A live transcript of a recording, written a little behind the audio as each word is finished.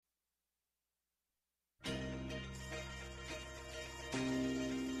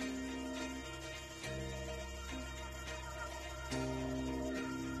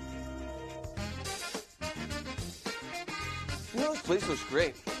looks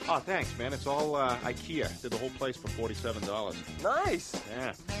great. Oh, thanks, man. It's all IKEA. Did the whole place for $47. Nice.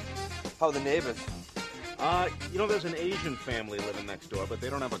 Yeah. How are the neighbors? There's an Asian family living next door, but they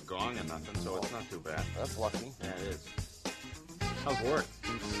don't have a gong or nothing, so it's not too bad. That's lucky. Yeah, it is. How's work?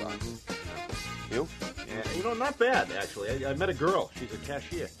 Sucks. You? Yeah, not bad, actually. I met a girl. She's a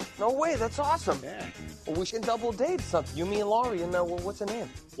cashier. No way, that's awesome. Yeah. Well, we should double date something. You, me, and Laurie, and what's her name?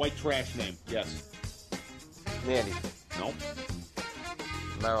 White trash name, yes. Mandy. Nope.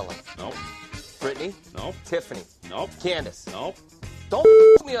 Marilyn. Nope. Brittany. Nope. Tiffany. Nope. Candace. Nope. Don't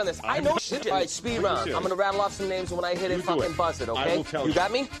me on this. I know shit. All right, speed round. I'm going to rattle off some names, and when I hit it, fucking buzz it, okay? I will tell you. You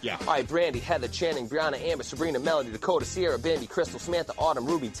got me? Yeah. All right, Brandy, Heather, Channing, Brianna, Amber, Sabrina, Melody, Dakota, Sierra, Bambi, Crystal, Samantha, Autumn,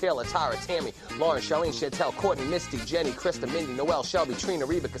 Ruby, Taylor, Tara, Tammy, Lauren, Charlene, Chantel, Courtney, Misty, Jenny, Krista, Mindy, Noelle, Shelby, Trina,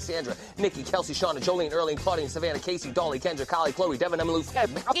 Reba, Cassandra, Nikki, Kelsey, Shauna, Jolene, Earlene, Claudia, Savannah, Casey, Dolly, Kendra, Kylie, Chloe, Devin, Emily,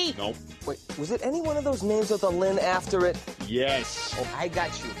 Nope. Wait, was it any one of those names with a Lynn after it? Yes. Oh, I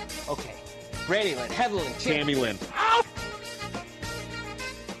got you. Okay. Brandy Lynn, Heather Lynn, Tammy Lynn. Ow!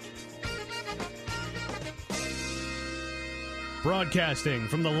 Broadcasting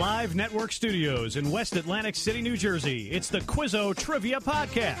from the Live Network Studios in West Atlantic City, New Jersey, it's the Quizzo Trivia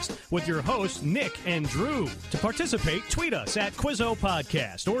Podcast with your hosts, Nick and Drew. To participate, tweet us at Quizzo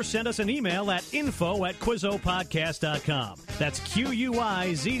Podcast or send us an email at info@QuizzoPodcast.com. That's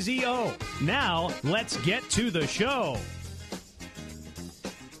QUIZZO. Now, let's get to the show.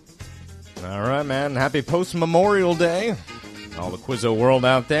 All right, man. Happy post-Memorial Day. All the Quizzo world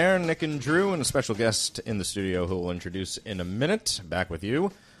out there, Nick and Drew, and a special guest in the studio who we'll introduce in a minute. Back with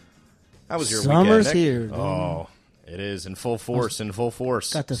you. How was your Summer's weekend, Nick? here. Dude. Oh, it is in full force,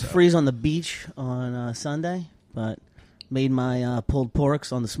 Got to freeze on the beach on Sunday, but made my pulled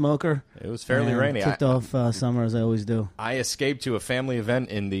porks on the smoker. It was fairly rainy. Kicked off summer as I always do. I escaped to a family event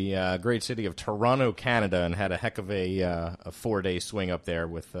in the great city of Toronto, Canada, and had a heck of a 4-day swing up there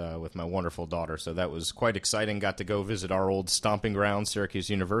with my wonderful daughter. So that was quite exciting. Got to go visit our old stomping ground, Syracuse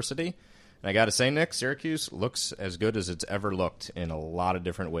University. And I got to say, Nick, Syracuse looks as good as it's ever looked in a lot of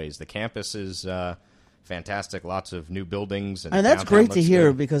different ways. The campus is fantastic. Lots of new buildings. And that's great to hear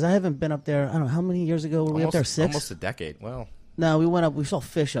good. because I haven't been up there. I don't know, how many years ago were we up there? 6? Almost a decade. Well, no, we went up. We saw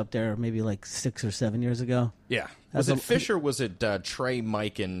Fish up there maybe like 6 or 7 years ago. yeah. Was it Fish or was it Trey,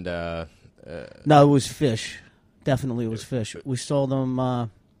 Mike, and... No, it was Fish. Definitely it was Fish. We saw them... I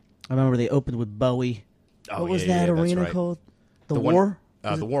remember they opened with Bowie. Oh, what was yeah, that that's arena right. called? The one- War?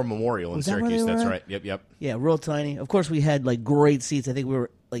 the War Memorial in was that where Syracuse. they were That's at? right. Yep. Yeah, real tiny. Of course, we had like great seats. I think we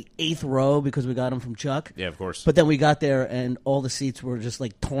were like 8th row because we got them from Chuck. Yeah, of course. But then we got there and all the seats were just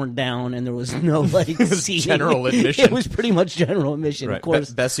like torn down and there was no like seating. General admission. It was pretty much general admission. Right. Of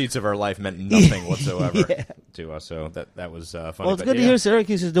course, Best seats of our life meant nothing whatsoever Yeah. to us. So that was funny. well, it's But good to yeah. hear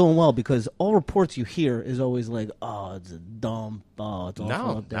Syracuse is doing well because all reports you hear is always like, oh, it's a dump. Oh, it's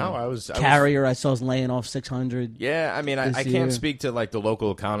awful up there. I was Carrier. I saw was laying off 600. Yeah, I mean, I this can't year. speak to like the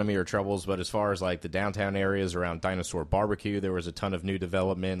local economy or troubles, but as far as like the downtown areas around Dinosaur Barbecue, there was a ton of new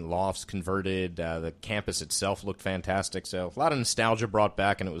development, lofts converted. The campus itself looked fantastic. So a lot of nostalgia brought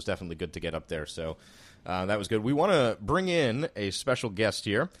back, and it was definitely good to get up there. So that was good. We want to bring in a special guest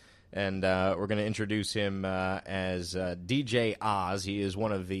here, and we're going to introduce him as DJ Oz. He is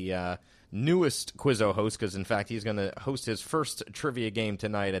one of the newest Quizzo hosts because, in fact, he's going to host his first trivia game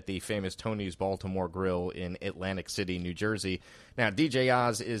tonight at the famous Tony's Baltimore Grill in Atlantic City, New Jersey. Now, DJ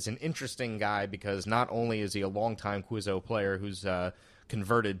Oz is an interesting guy because not only is he a longtime Quizzo player who's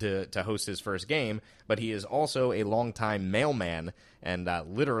converted to host his first game, but he is also a longtime mailman and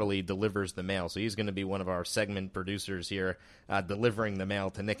literally delivers the mail. So he's going to be one of our segment producers here, delivering the mail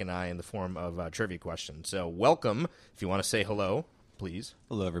to Nick and I in the form of trivia questions. So welcome. If you want to say hello, please.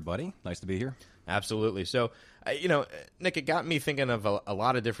 Hello, everybody. Nice to be here. Absolutely. So, Nick, it got me thinking of a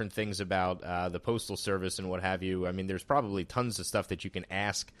lot of different things about the Postal Service and what have you. I mean, there's probably tons of stuff that you can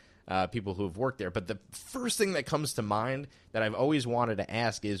ask people who have worked there. But the first thing that comes to mind that I've always wanted to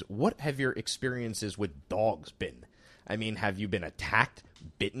ask is, what have your experiences with dogs been? I mean, have you been attacked,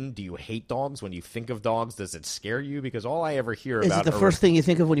 bitten? Do you hate dogs? When you think of dogs, does it scare you? Because all I ever hear Is about... it the first thing you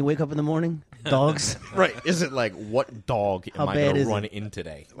think of when you wake up in the morning? Dogs? Right. Is it like, what dog How am I bad going to is run it? in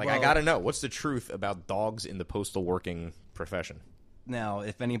today? Like, Well- I got to know. What's the truth about dogs in the postal working profession? Now,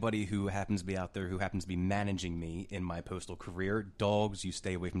 if anybody who happens to be out there who happens to be managing me in my postal career, dogs, you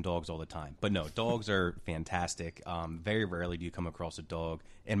stay away from dogs all the time. But no, dogs are fantastic. Very rarely do you come across a dog,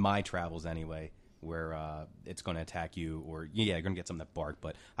 in my travels anyway, where it's going to attack you or, you're going to get something that bark.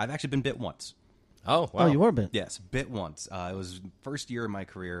 But I've actually been bit once. Oh, wow. Oh, you were bit. Yes, bit once. It was first year of my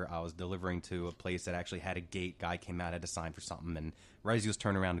career. I was delivering to a place that actually had a gate. Guy came out, had to sign for something, and right as he was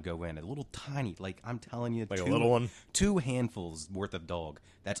turning around to go in, a little tiny, like I'm telling you, Like a little one? 2 handfuls worth of dog.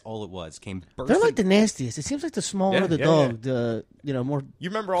 That's all it was. Came bursting. They're like the nastiest. It seems like the smaller the dog, the more. You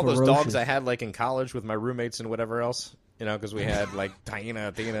remember all those ferocious. dogs I had like in college with my roommates and whatever else? You know, because we had like Taina,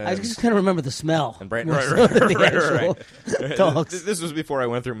 Athena. I just kind of remember the smell. And Brandon, more right, so than the right. actual dogs. This was before I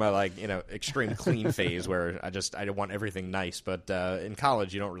went through my extreme clean phase where I want everything nice. But in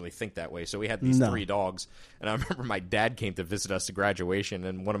college, you don't really think that way. So we had these 3 dogs, and I remember my dad came to visit us to graduation,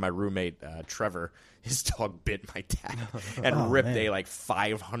 and one of my roommate Trevor, his dog bit my dad and ripped a like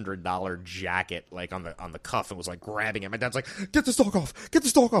 $500 jacket like on the cuff and was like grabbing it. My dad's like, "Get this dog off! Get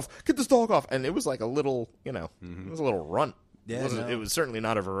this dog off! Get this dog off!" And it was like a little, it was a little runt. Yeah, it was certainly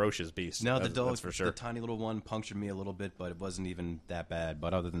not a ferocious beast. No, the dog, that's for sure. The tiny little one punctured me a little bit, but it wasn't even that bad.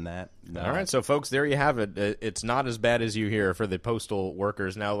 But other than that, no. All right, so folks, there you have it. It's not as bad as you hear for the postal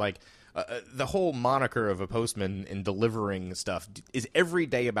workers. Now, like the whole moniker of a postman in delivering stuff is every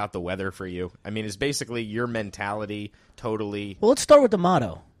day about the weather for you. I mean, it's basically your mentality totally. Well, let's start with the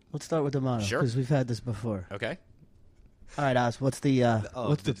motto. Sure, because we've had this before. Okay. All right, Oz. What's the?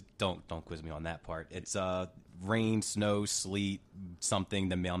 Don't quiz me on that part. It's rain, snow, sleet, something.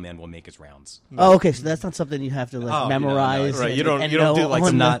 The mailman will make his rounds. Oh, okay. So that's not something you have to memorize. Right. And, You don't and do know like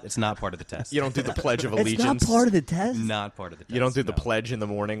on the- It's not part of the test. You don't do the Pledge of Allegiance. It's not part of the test. Not part of the test. You don't do the no. pledge in the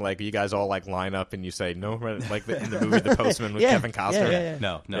morning, like you guys all like line up and you say no, like in the movie The Postman with Yeah, Kevin Costner. yeah.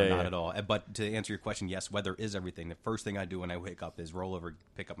 No, Yeah, not yeah. at all. But to answer your question, yes, weather is everything. The first thing I do when I wake up is roll over,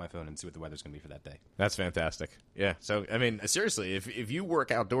 pick up my phone, and see what the weather's going to be for that day. That's fantastic. Yeah. So I mean, seriously, if you work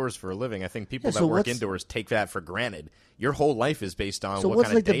outdoors for a living, I think people Yeah, that so work what's- indoors take that for granted. Your whole life is based on So what what's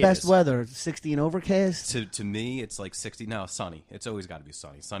kind like of day the best it is. weather? 60 and overcast. To me, it's like 60. No, sunny. It's always got to be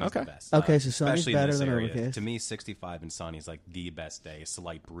sunny. Sunny's Okay. the best. Okay, so sunny's especially in better this than area. overcast. To me, 65 and sunny is like the best day. A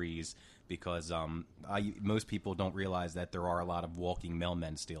slight breeze because most people don't realize that there are a lot of walking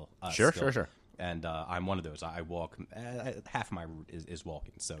mailmen still. Sure. And I'm one of those. I walk. Half my route is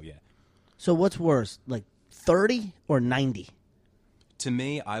walking. So yeah. So what's worse, like 30 or 90? To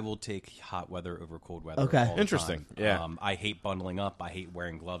me, I will take hot weather over cold weather. Okay. all the Interesting. time. Yeah. I hate bundling up. I hate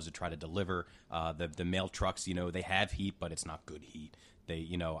wearing gloves to try to deliver. The mail trucks, they have heat, but it's not good heat.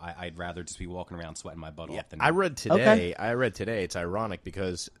 I'd rather just be walking around sweating my butt off than I read today. Okay. It's ironic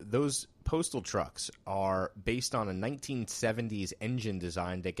because those postal trucks are based on a 1970s engine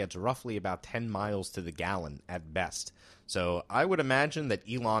design that gets roughly about 10 miles to the gallon at best. So I would imagine that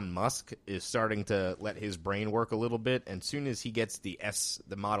Elon Musk is starting to let his brain work a little bit, and soon as he gets the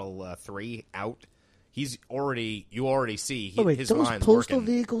Model 3 out, you already see Wait, his those mind's postal working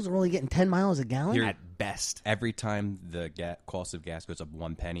vehicles are only getting 10 miles a gallon? at best. Every time the cost of gas goes up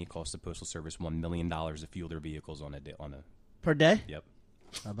 1 penny, it costs the Postal Service $1 million to fuel their vehicles on a. Per day? Yep.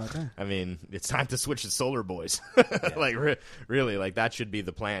 How about that? I mean, it's time to switch to solar, boys. Like, really, like that should be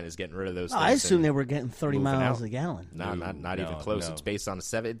the plan: is getting rid of those. No, things I assume and they were getting 30 moving miles out. a gallon. No, not even No, close. no. It's based on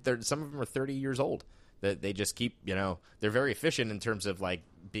some of them are 30 years old. That they just keep, they're very efficient in terms of like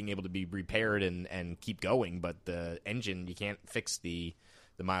being able to be repaired and keep going. But the engine, you can't fix the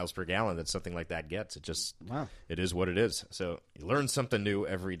miles per gallon that something like that gets. It just, It is what it is. So you learn something new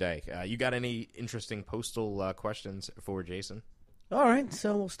every day. You got any interesting postal questions for Jason? All right,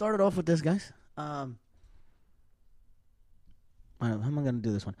 so we'll start it off with this, guys. How am I going to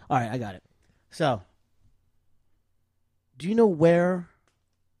do this one? All right, I got it. So, do you know where?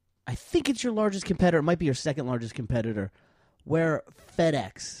 I think it's your largest competitor. It might be your second largest competitor. Where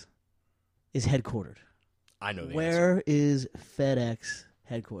FedEx is headquartered. I know the answer. Where is FedEx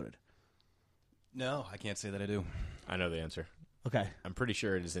headquartered? No, I can't say that I do. I know the answer. Okay. I'm pretty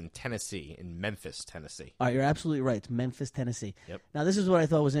sure it is in Tennessee, in Memphis, Tennessee. All right, you're absolutely right. It's Memphis, Tennessee. Yep. Now, this is what I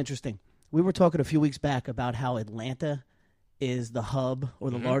thought was interesting. We were talking a few weeks back about how Atlanta is the hub or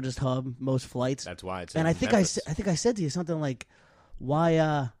the largest hub, most flights. That's why it's and in I think Memphis. I think I said to you something like,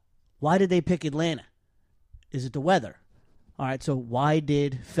 why did they pick Atlanta? Is it the weather? All right, so why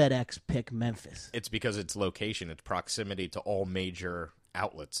did FedEx pick Memphis? It's because its location, its proximity to all major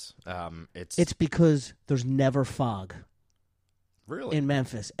outlets. It's because there's never fog really in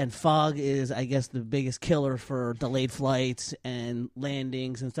Memphis, and fog is, I guess, the biggest killer for delayed flights and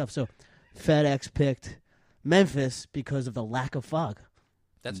landings and stuff. So FedEx picked Memphis because of the lack of fog.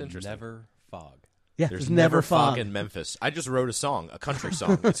 That's interesting. Never fog. Yeah, There's never fog in Memphis. I just wrote a song, a country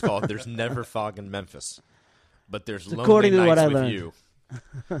song. It's called "There's Never Fog in Memphis," but there's lonely according to nights what I with learned. you.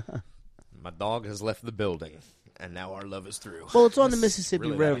 My dog has left the building, and now our love is through. Well, it's on the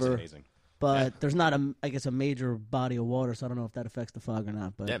Mississippi Really, that was River. amazing. but there's not I guess a major body of water, so I don't know if that affects the fog or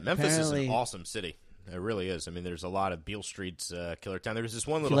not. But yeah, Memphis is an awesome city. It really is. I mean, there's a lot of Beale Street's killer town. There's this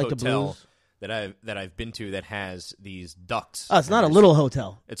one little hotel that I've been to that has these ducks. Oh, it's not a little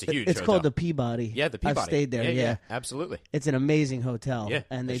hotel. It's a huge It's hotel. called the Peabody. Yeah, the Peabody. I've stayed there, yeah. Absolutely. It's an amazing hotel. Yeah,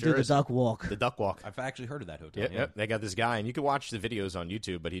 and they sure do the is. duck walk. The duck walk. I've actually heard of that hotel. Yeah, they got this guy, and you can watch the videos on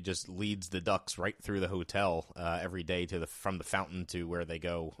YouTube, but he just leads the ducks right through the hotel every day from the fountain to where they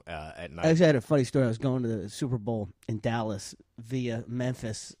go at night. I actually had a funny story. I was going to the Super Bowl in Dallas via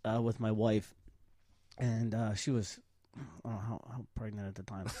Memphis with my wife, and she was... I don't know how pregnant at the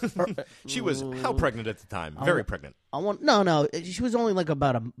time. She was how pregnant at the time? Very pregnant. No. She was only like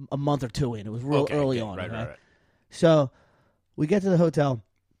about a month or two in. It was real early on. Right. So we get to the hotel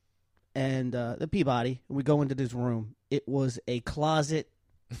and the Peabody, and we go into this room. It was a closet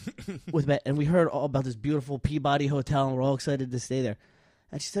with bed, and we heard all about this beautiful Peabody hotel, and we're all excited to stay there.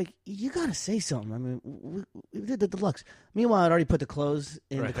 And she's like, "You gotta say something." I mean, we did the deluxe. Meanwhile, I'd already put the clothes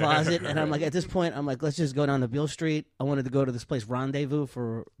in the closet, and I'm like, at this point, I'm like, let's just go down to Beale Street. I wanted to go to this place, Rendezvous,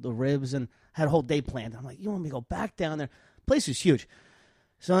 for the ribs, and had a whole day planned. I'm like, you want me to go back down there? Place was huge.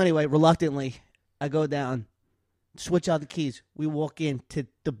 So anyway, reluctantly, I go down, switch out the keys. We walk into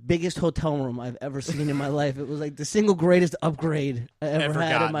the biggest hotel room I've ever seen in my life. It was like the single greatest upgrade I ever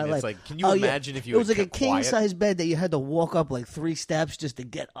had in my life. It's like, can you imagine if you? It was like a king size bed that you had to walk up like 3 steps just to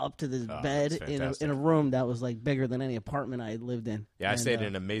get up to this bed in a room that was like bigger than any apartment I had lived in. Yeah, I stayed in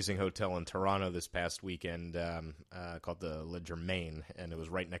an amazing hotel in Toronto this past weekend called the Le Germain, and it was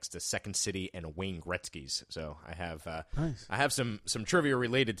right next to Second City and Wayne Gretzky's. So I have some trivia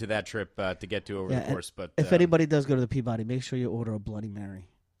related to that trip to get to over the course. But if anybody does go to the Peabody, make sure you order a Bloody Mary.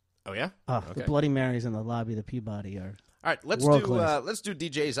 Oh yeah, okay. The Bloody Marys in the lobby of the Peabody are. All right, let's do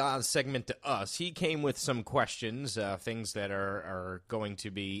DJ's Oz segment to us. He came with some questions, things that are going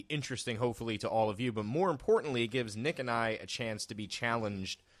to be interesting, hopefully, to all of you. But more importantly, it gives Nick and I a chance to be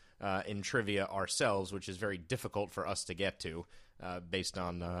challenged in trivia ourselves, which is very difficult for us to get to based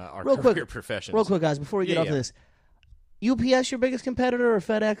on our career professions. Real quick, guys, before we get off of this. UPS your biggest competitor or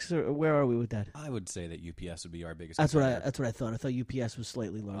FedEx, or where are we with that? I would say that UPS would be our biggest That's competitor. That's what I thought. I thought UPS was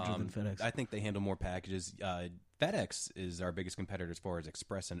slightly larger than FedEx. I think they handle more packages. FedEx is our biggest competitor as far as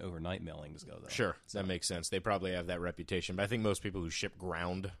express and overnight mailings go, though. Sure, that makes sense. They probably have that reputation. But I think most people who ship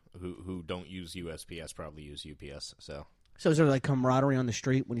ground, who don't use USPS, probably use UPS. So is there like camaraderie on the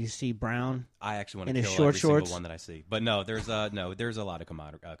street when you see Brown? I actually want in to his kill short every shorts? single one that I see. But no, there's a lot of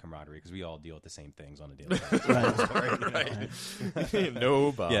camaraderie because we all deal with the same things on a daily basis. Right.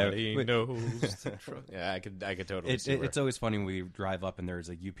 Nobody knows. Yeah, I could totally see it's always funny when we drive up and there's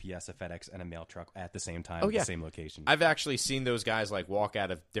a UPS, a FedEx, and a mail truck at the same time at the same location. I've actually seen those guys like walk out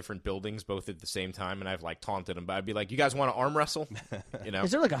of different buildings both at the same time, and I've like taunted them. But I'd be like, "You guys want to arm wrestle?" You know?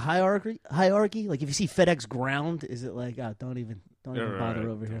 Is there like a hierarchy? Like if you see FedEx ground, is it like don't even bother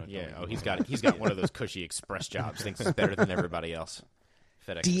over here? Yeah. Oh, he's got one of those cushy express jobs. Thinks he's better than everybody else.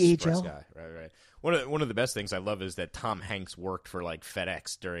 FedEx DHL? Express guy. Right. One of the best things I love is that Tom Hanks worked for like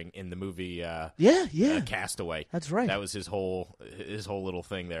FedEx in the movie Castaway. That's right. That was his whole little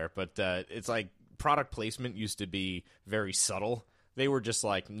thing there. But it's like product placement used to be very subtle. They were just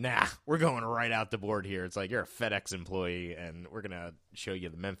like, nah, we're going right out the board here. It's like, you're a FedEx employee, and we're going to show you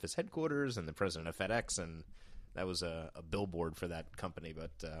the Memphis headquarters and the president of FedEx, and that was a billboard for that company.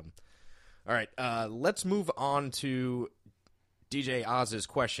 But all right, let's move on to DJ Oz's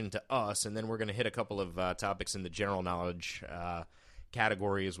question to us, and then we're going to hit a couple of topics in the general knowledge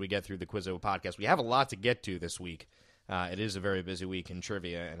category as we get through the Quizzo podcast. We have a lot to get to this week. It is a very busy week in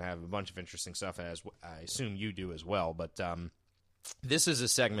trivia, and I have a bunch of interesting stuff, as I assume you do as well. But this is a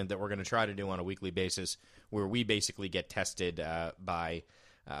segment that we're going to try to do on a weekly basis where we basically get tested by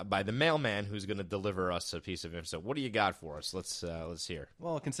the mailman who's going to deliver us a piece of info. So what do you got for us? Let's hear.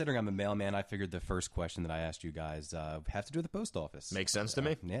 Well, considering I'm a mailman, I figured the first question that I asked you guys have to do with the post office. Makes sense to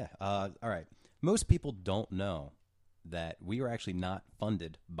me. Yeah. All right. Most people don't know that we are actually not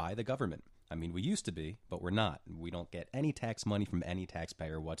funded by the government. I mean, we used to be, but we're not. We don't get any tax money from any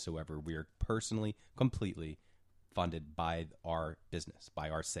taxpayer whatsoever. We are personally, completely funded by our business, by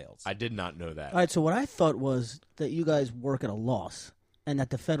our sales. I did not know that. All right, so what I thought was that you guys work at a loss and that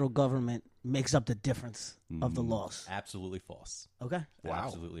the federal government makes up the difference of the loss. Absolutely false. Okay. Wow.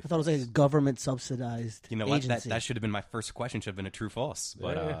 Absolutely I thought it was like a government-subsidized You know what? agency. That should have been my first question. Should have been a true false.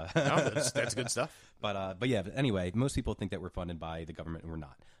 But No, that's good stuff. But yeah. Anyway, most people think that we're funded by the government, and we're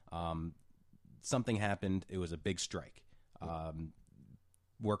not. Something happened. It was a big strike.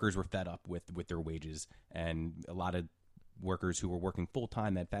 Workers were fed up with their wages, and a lot of workers who were working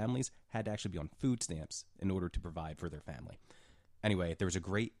full-time at families had to actually be on food stamps in order to provide for their family. Anyway, there was a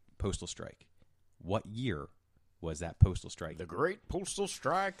great postal strike. What year was that postal strike? The Great Postal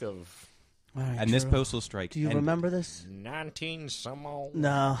Strike of All right, And this Drew. postal strike. Do you ended. remember this? 19 some old.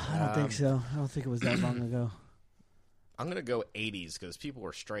 No, I don't think so. I don't think it was that long ago. I'm going to go 80s because people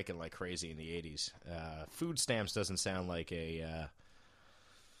were striking like crazy in the 80s. Food stamps doesn't sound like a...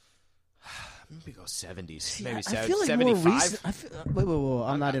 maybe go 70s. See, maybe I feel like 75? more recent. Wait.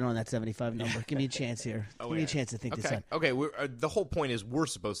 I'm not in on that 75 number. Give me a chance here. Give me a chance to think this out. Okay, the whole point is we're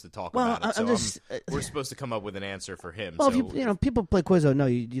supposed to talk Well, about it. I'm just- we're supposed to come up with an answer for him. Well, so if you know, people play Quizzo. No,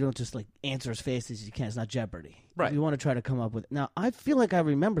 you don't just like answer as fast as you can. It's not Jeopardy. Right. You want to try to come up with. Now, I feel like I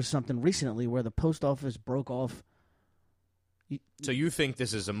remember something recently where the post office broke off. So you think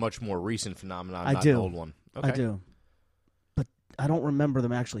this is a much more recent phenomenon, I not do. an old one? Okay. I do, but I don't remember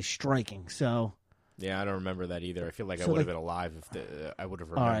them actually striking. So, Yeah, I don't remember that either. I feel like I So, would have like- been alive if I would have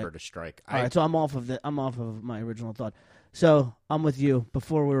All right. remembered a strike. all right. So I'm off of my original thought. So I'm with you.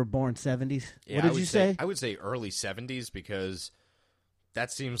 Before we were born, 70s. Yeah, What I did would you say? I would say early 70s because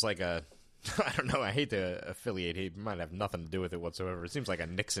that seems like a... I don't know. I hate to affiliate. He might have nothing to do with it whatsoever. It seems like a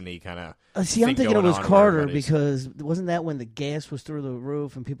Nixon-y kind of See, I'm thing thinking it going was on where Carter everybody's- because wasn't that when the gas was through the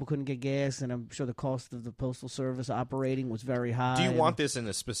roof and people couldn't get gas, and I'm sure the cost of the postal service operating was very high. Do you and- want this in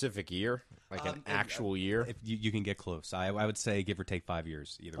a specific year? Like an actual year? If you can get close. I would say give or take 5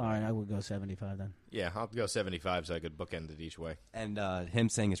 years either All way. right, I would go 75 then. Yeah, I'll go 75 so I could bookend it each way. And him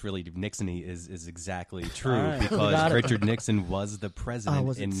saying it's really Nixon-y is exactly true All right. Got because it. Richard Nixon was the president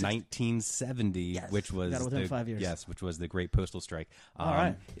was it in 60? 1970, Yes. which was Got it within 5 years. Yes, which was the Great Postal Strike. All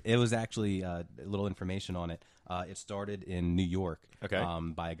right. It was actually a little information on it. It started in New York Okay.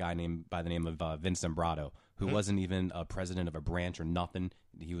 by a guy by the name of Vince Zambrano, who wasn't even a president of a branch or nothing.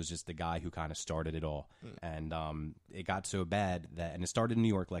 He was just the guy who kind of started it all. And it got so bad and it started in New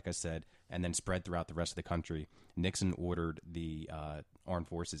York, like I said, and then spread throughout the rest of the country. Nixon ordered the armed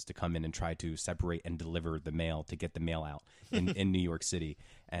forces to come in and try to separate and deliver the mail to get the mail out in New York City.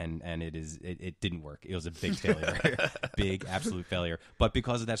 And it didn't work. It was a big failure, big absolute failure. But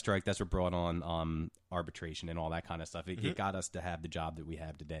because of that strike, that's what brought on arbitration and all that kind of stuff. It got us to have the job that we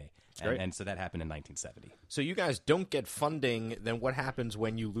have today. great. And so that happened in 1970. So you guys don't get funding, then what happens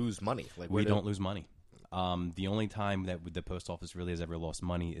when you lose money? Like We don't lose money. The only time that the post office really has ever lost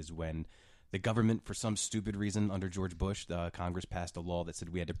money is when the government, for some stupid reason, under George Bush, Congress passed a law that said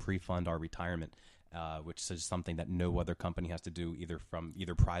we had to pre-fund our retirement, which is something that no other company has to do,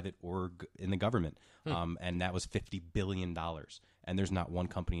 either private or in the government. And that was $50 billion. And there's not one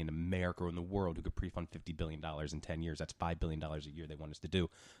company in America or in the world who could pre-fund $50 billion in 10 years. That's $5 billion a year they want us to do.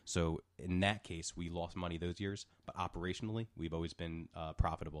 So in that case, we lost money those years. But operationally, we've always been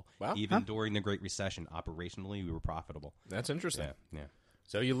profitable. Wow. Even during the Great Recession, operationally, we were profitable. That's interesting. Yeah.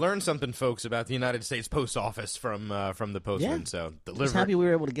 So you learned something, folks, about the United States Post Office from the Postman. Yeah. So Just happy we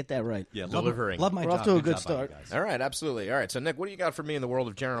were able to get that right. Yeah, Delivering. Love my We're job. off to a good job by you start. guys. All right, absolutely. All right, so Nick, what do you got for me in the world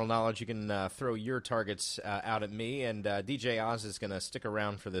of general knowledge? You can throw your targets out at me, and DJ Oz is going to stick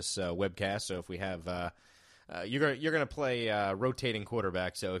around for this webcast. So if we have, you're going to play rotating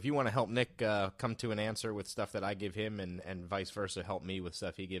quarterback. So if you want to help Nick come to an answer with stuff that I give him, and vice versa, help me with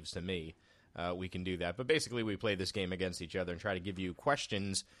stuff he gives to me. We can do that. But basically, we play this game against each other and try to give you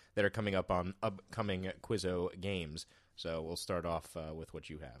questions that are coming up on upcoming Quizzo games. So we'll start off with what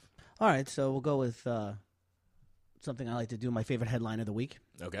you have. All right, so we'll go with something I like to do, my favorite headline of the week.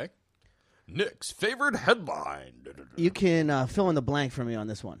 Okay. Nick's favorite headline. You can fill in the blank for me on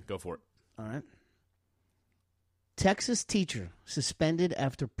this one. Go for it. All right. Texas teacher suspended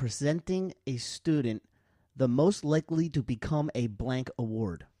after presenting a student the most likely to become a blank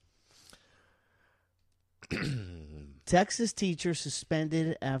award. Texas teacher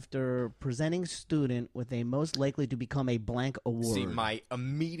suspended after presenting student with a most likely to become a blank award. See, my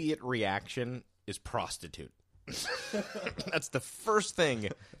immediate reaction is prostitute. That's the first thing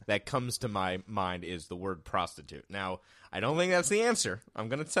that comes to my mind is the word prostitute. Now, I don't think that's the answer. I'm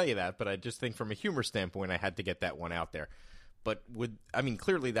going to tell you that, but I just think from a humor standpoint, I had to get that one out there. But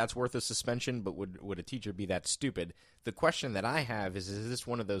clearly that's worth a suspension, but would a teacher be that stupid? The question that I have is this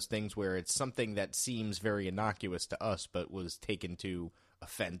one of those things where it's something that seems very innocuous to us, but was taken to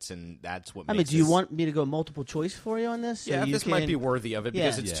offense, and that's what makes do you want me to go multiple choice for you on this? So Yeah, you this might can- be worthy of it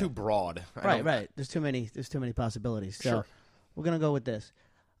because Yeah. it's too broad. Right. There's too many possibilities. So Sure. we're gonna go with this.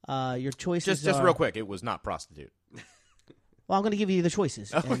 Your choices Just are, real quick, it was not prostitute. Well, I'm going to give you the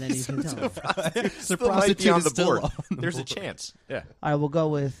choices, and then you can tell me. The Still might be on the still board. on the There's a board. chance. Yeah. All right, we'll go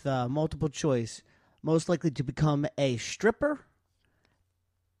with multiple choice. Most likely to become a stripper,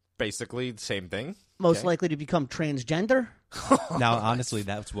 Basically, the same thing. Most likely to become transgender? Now, honestly,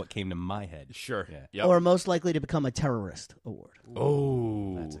 that's what came to my head. Sure. Yeah. Yep. Or most likely to become a terrorist award?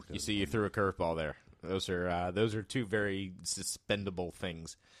 Oh, you see, you threw a curveball there. Those are two very suspendable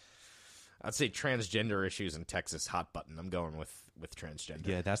things. I'd say transgender issues in Texas, hot button. I'm going with transgender.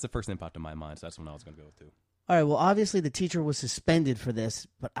 Yeah, that's the first thing that popped in my mind, so that's what I was going to go with, too. All right, well, obviously the teacher was suspended for this,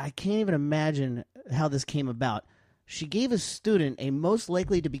 but I can't even imagine how this came about. She gave a student a most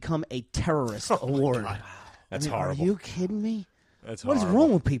likely to become a terrorist award. That's I mean, horrible. Are you kidding me? That's What is horrible.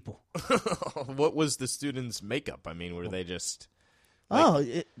 wrong with people? What was the student's makeup? I mean, were they just...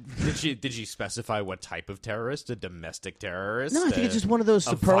 Did she specify what type of terrorist? A domestic terrorist? No, I think it's just one of those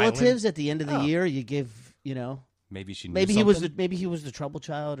a superlatives violent- at the end of the year. You give, Maybe she knew maybe something. he was the trouble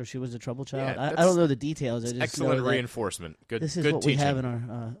child, or she was the trouble child. Yeah, I that's- don't know the details. I just Excellent know that reinforcement. Good. This is good what teaching. we have in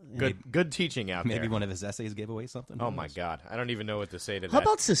our. Good teaching out Maybe there. one of his essays gave away something. Oh Who my knows? God, I don't even know what to say to How that.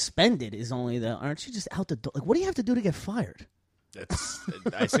 about suspended? Is only the aren't you just out the door? Like, what do you have to do to get fired?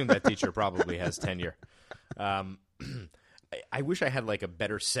 I assume that teacher probably has tenure. I wish I had like a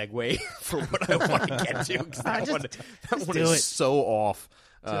better segue for what I want to get to. 'Cause that one do is it. so off,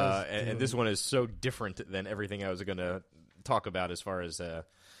 Just and this one is so different than everything I was going to talk about as far as a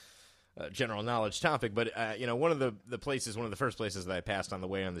general knowledge topic. But one of the first places that I passed on the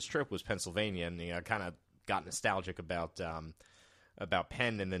way on this trip was Pennsylvania, and I kind of got nostalgic about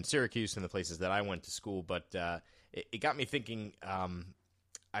Penn and then Syracuse and the places that I went to school. But it got me thinking.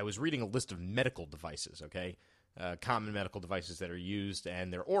 I was reading a list of medical devices. Okay. Common medical devices that are used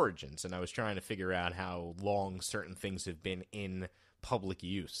and their origins, and I was trying to figure out how long certain things have been in public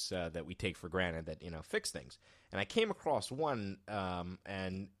use that we take for granted that fix things. And I came across one,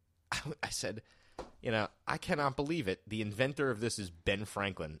 and I said, I cannot believe it. The inventor of this is Ben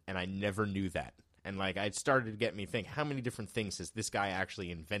Franklin, and I never knew that. And it started to get me think, how many different things has this guy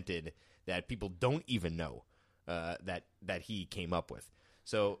actually invented that people don't even know that he came up with?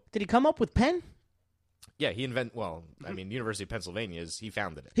 So Did he come up with pen? yeah, he University of Pennsylvania he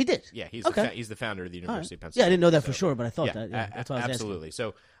founded it. He did. Yeah, he's Okay. he's the founder of the All University right. of Pennsylvania. Yeah, I didn't know that for So, sure, but I thought that. Yeah, a- that's why I was asking. absolutely.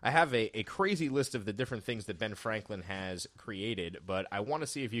 So I have a crazy list of the different things that Ben Franklin has created, but I want to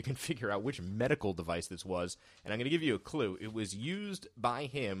see if you can figure out which medical device this was, and I'm going to give you a clue. It was used by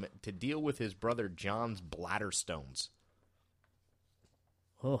him to deal with his brother John's bladder stones.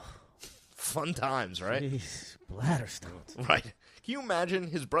 Oh, Fun times, right? jeez, bladder stones. Right. Can you imagine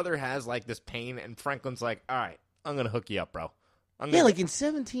his brother has this pain, and Franklin's like, all right, I'm going to hook you up, bro. Yeah, like in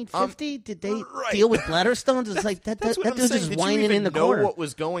 1750, did they right. deal with bladder stones? It's like that That's what I'm dude's saying. just Did you whining even in the know corner. what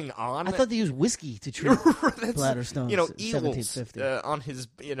was going on? I thought they used whiskey to treat That's- bladder stones. eels 1750. on his,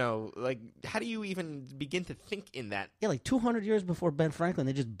 how do you even begin to think in that? Yeah, like 200 years before Ben Franklin,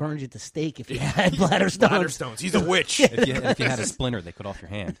 they just burned you at the stake if you had bladder stones. Bladder stones. He's a witch. If you had a splinter, they cut off your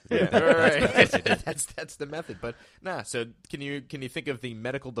hand. Yeah, right. That's the method. But so can you think of the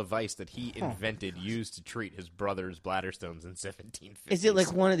medical device that he invented used to treat his brother's bladder stones in 1750? Is it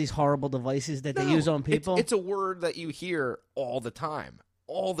like one of these horrible devices that they use on people? It's a word that you hear all the time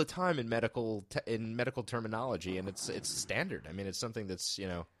in medical terminology, and it's standard. I mean, it's something that's that's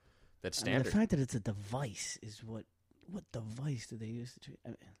I mean, standard. the fact that it's a device is what device do they use to treat? I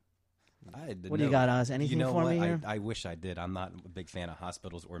mean, what do you got, Oz? Anything you know for what? me here? I wish I did. I'm not a big fan of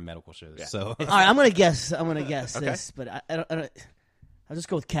hospitals or medical shows. Yeah. So All right, I'm gonna guess Okay. this, but I don't. I'll just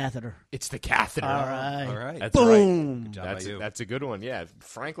go with catheter. It's the catheter. All right. all right. That's right. Boom. Good job by you. That's a good one. Yeah,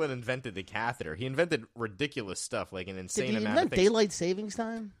 Franklin invented the catheter. He invented ridiculous stuff, like an Did insane he amount invent of things. daylight savings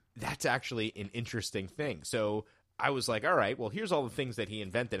time? That's actually an interesting thing. So I was like, all right, well, here's all the things that he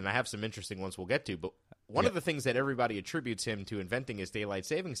invented, and I have some interesting ones we'll get to. But one of the things that everybody attributes him to inventing is daylight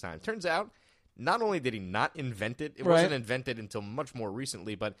savings time. Turns out, not only did he not invent it, it Right. wasn't invented until much more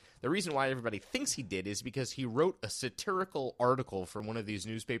recently, but the reason why everybody thinks he did is because he wrote a satirical article for one of these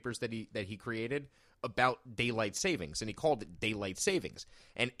newspapers that he created about daylight savings, and he called it Daylight Savings.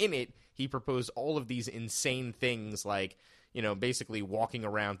 And in it, he proposed all of these insane things like, basically walking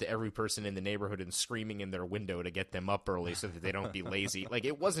around to every person in the neighborhood and screaming in their window to get them up early so that they don't be lazy. Like,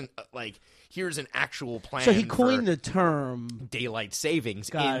 it wasn't like, here's an actual plan. So he coined for the term. daylight savings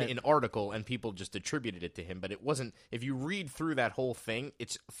Got in it. an article, and people just attributed it to him. But it wasn't. If you read through that whole thing,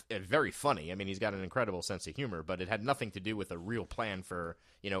 it's very funny. I mean, he's got an incredible sense of humor, but it had nothing to do with a real plan for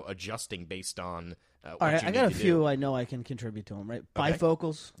adjusting based on. All what right, you I got a need to few do. I know I can contribute to him. Right, Okay.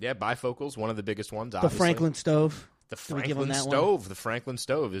 bifocals, Yeah, bifocals, one of the biggest ones. the Obviously. Franklin stove. The Do we give him Franklin that one? stove. The Franklin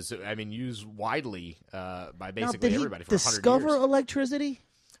stove is, used widely by Now, basically did he everybody for 100 discover years. Electricity?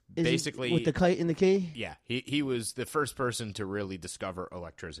 Is he- Basically- with the kite and the key. Yeah, he was the first person to really discover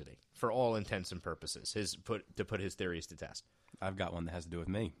electricity for all intents and purposes. To put his theories to test. I've got one that has to do with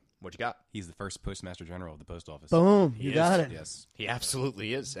me. What you got? He's the first Postmaster General of the Post Office. Boom, He you is. got it. Yes. He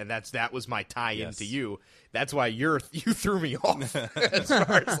absolutely is, and that was my tie-in Yes. to you. That's why you threw me off as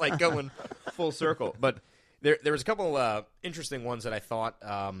far as like going full circle. But there was a couple interesting ones that I thought.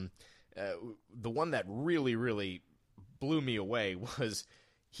 The one that really, really blew me away was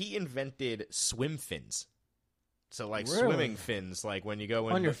he invented swim fins. So like Really? swimming fins, like when you go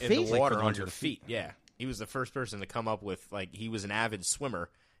On your in feet? the Like water for on onto your the feet. Yeah, he was the first person to come up with he was an avid swimmer,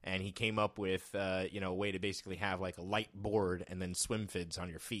 and he came up with a way to basically have like a light board and then swim fins on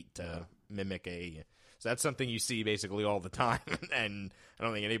your feet to mimic a. So that's something you see basically all the time, and I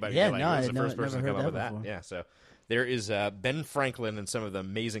don't think anybody Yeah, was no, the I first never person to heard come up with that that. before. Yeah, so there is Ben Franklin and some of the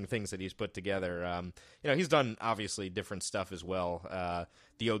amazing things that he's put together. He's done obviously different stuff as well.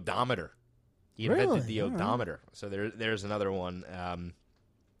 The odometer. He invented the Really? All right. odometer. So there's another one.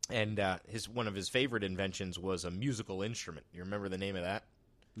 And one of his favorite inventions was a musical instrument. You remember the name of that?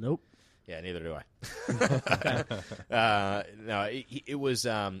 Nope. Yeah, neither do I. No, it was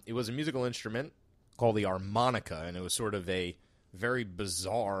a musical instrument called the harmonica, and it was sort of a very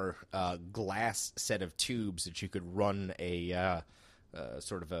bizarre glass set of tubes that you could run a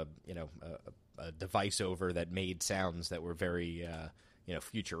sort of a device over that made sounds that were very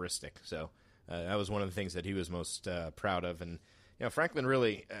futuristic. So that was one of the things that he was most proud of. And Franklin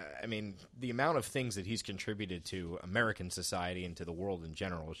really, the amount of things that he's contributed to American society and to the world in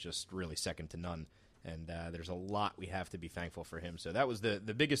general is just really second to none. And there's a lot we have to be thankful for him. So that was the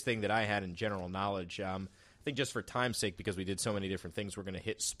biggest thing that I had in general knowledge. I think just for time's sake, because we did so many different things, we're going to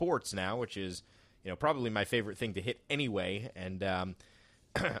hit sports now, which is probably my favorite thing to hit anyway. And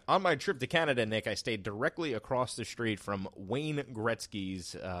on my trip to Canada, Nick, I stayed directly across the street from Wayne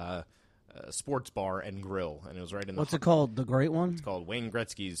Gretzky's sports bar and grill, and it was right in the. What's it called? The Great One? It's called Wayne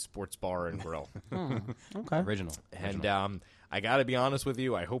Gretzky's Sports Bar and Grill. Okay. Original. And I got to be honest with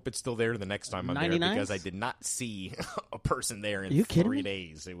you, I hope it's still there the next time I'm there 99s? because I did not see a person there in Are you kidding 3 me?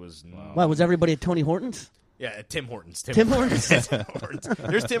 days. It was Why, was everybody at Tony Hortons? yeah, Tim Hortons. Tim Hortons? Tim Hortons.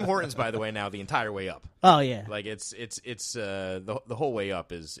 There's Tim Hortons, by the way, now the entire way up. Oh, yeah. Like it's the whole way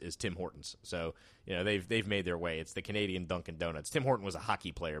up is Tim Hortons. So they've made their way. It's the Canadian Dunkin' Donuts. Tim Horton was a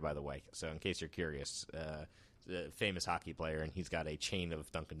hockey player, by the way. So in case you're curious, a famous hockey player, and he's got a chain of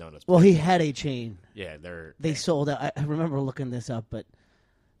Dunkin' Donuts. Well, he had a chain. Yeah, They sold out. I remember looking this up, but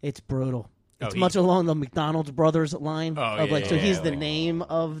it's brutal. Oh, It's much along the McDonald's brothers line. Oh, of yeah, so yeah, he's yeah, the like- name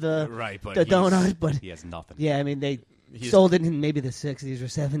of the Right, but the he's- donut. But He has nothing. yeah, they sold it in maybe the 60s or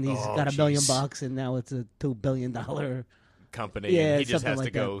 70s. Oh, got $1 billion jeez. bucks, and now it's a $2 billion. company. Yeah, and he just something has like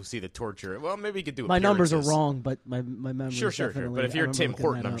to go see the torture. Well, maybe he could do. My numbers are appearances. wrong, but my memory. Sure. But if you're Tim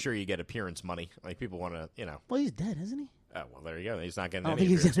Horton, I'm up. sure you get appearance money. Like people want to, Well, he's dead, isn't he? Oh, well, there you go. He's not getting I don't any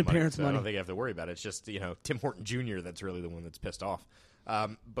think he's getting money, appearance so I money. don't think you have to worry about it. It's just, Tim Horton Jr. that's really the one that's pissed off.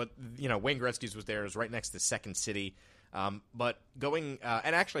 But, Wayne Gretzky's was there. It was right next to Second City. But going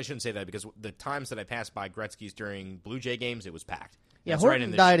and actually I shouldn't say that because the times that I passed by Gretzky's during Blue Jay games, it was packed. Yeah, That's Horton right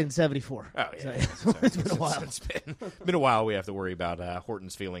in the died in 74. Oh, yeah. So it's been a while. It's been a while. We have to worry about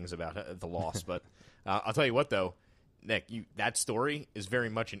Horton's feelings about the loss. But I'll tell you what, though, Nick, that story is very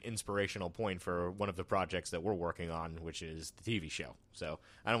much an inspirational point for one of the projects that we're working on, which is the TV show. So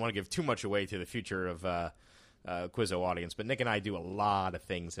I don't want to give too much away to the future of Quizzo audience, but Nick and I do a lot of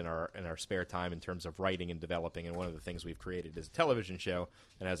things in our spare time in terms of writing and developing, and one of the things we've created is a television show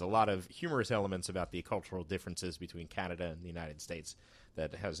that has a lot of humorous elements about the cultural differences between Canada and the United States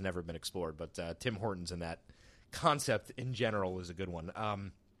that has never been explored. But Tim Hortons and that concept in general is a good one.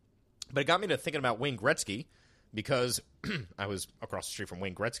 But it got me to thinking about Wayne Gretzky because I was across the street from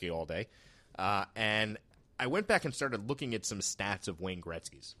Wayne Gretzky all day, and I went back and started looking at some stats of Wayne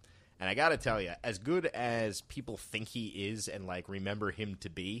Gretzky's. And I got to tell you, as good as people think he is and, remember him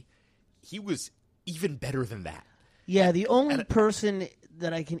to be, he was even better than that. Yeah, the only person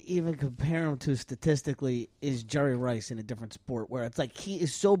that I can even compare him to statistically is Jerry Rice in a different sport, where it's like he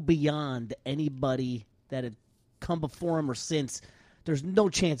is so beyond anybody that had come before him or since. There's no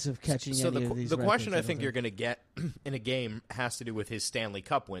chance of catching So any of these the question I records, think don't you're going to get in a game has to do with his Stanley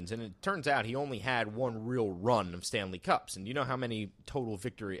Cup wins, and it turns out he only had one real run of Stanley Cups. And you know how many total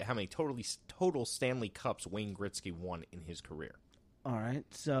Stanley Cups Wayne Gretzky won in his career? All right,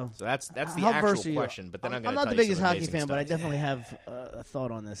 so that's the how versed are actual you? question. But then I'm going to not tell the you biggest some hockey amazing fan, but I stuff. definitely have a thought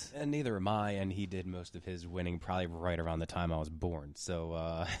on this. And neither am I, and he did most of his winning probably right around the time I was born. So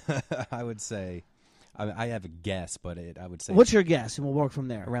I would say, I have a guess, but I would say What's your guess, and we'll work from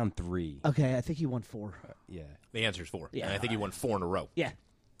there. around 3. Okay, I think he won 4. Yeah. The answer is 4. Yeah. And I think he won 4 in a row. Yeah,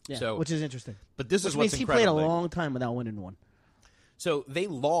 So- which is interesting. But this Which is what's means he played a incredible. long time without winning one. So they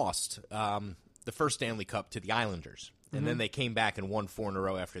lost the first Stanley Cup to the Islanders. And then they came back and won 4 in a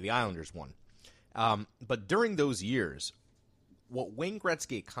row after the Islanders won. But during those years, what Wayne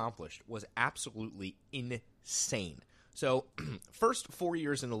Gretzky accomplished was absolutely insane. So, first 3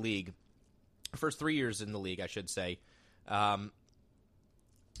 years in the league, I should say,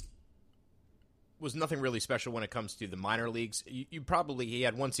 was nothing really special when it comes to the minor leagues. He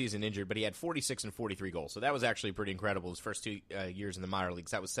had one season injured, but he had 46 and 43 goals. So that was actually pretty incredible his first 2 years in the minor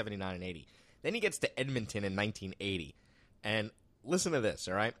leagues. That was 79 and 80. Then he gets to Edmonton in 1980. And listen to this,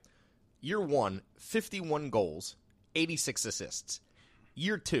 all right? Year 1, 51 goals, 86 assists.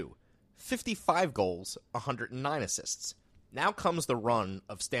 Year 2, 55 goals, 109 assists. Now comes the run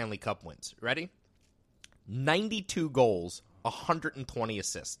of Stanley Cup wins. Ready? 92 goals, 120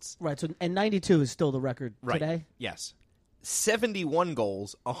 assists. Right. So, and 92 is still the record today. Yes. 71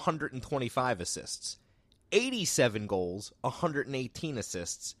 goals, 125 assists. 87 goals, 118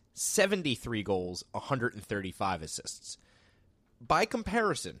 assists. 73 goals, 135 assists. By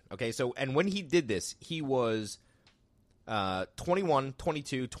comparison, okay, so, and when he did this, he was 21,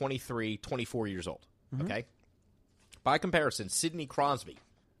 22, 23, 24 years old, okay? By comparison, Sidney Crosby,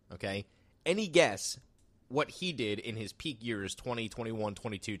 okay? Any guess what he did in his peak years, 20, 21,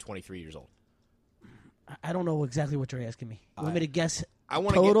 22, 23 years old? I don't know exactly what you're asking me. You want me to guess I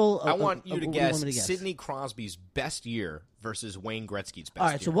want you to guess Sidney Crosby's best year versus Wayne Gretzky's best year. All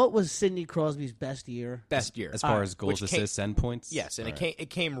right, so what was Sidney Crosby's best year? Best year. As far as goals, assists, and points? Yes, and it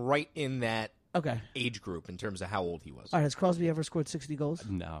came right in that age group in terms of how old he was. All right, has Crosby ever scored 60 goals?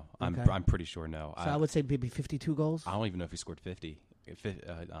 No, I'm pretty sure no. So I would say maybe 52 goals? I don't even know if he scored 50.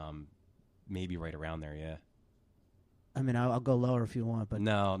 Maybe right around there, yeah. I mean, I'll go lower if you want, but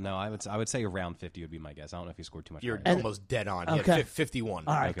no, I would say around 50 would be my guess. I don't know if he scored too much. You're almost dead on. He had 51.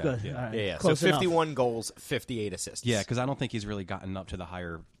 All right, good. Yeah. All right. Yeah. Close So 51 enough. goals, 58 assists. Yeah, because I don't think he's really gotten up to the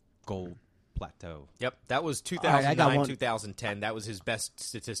higher goal plateau. Yep, that was All right, I got 2009, one. 2010. That was his best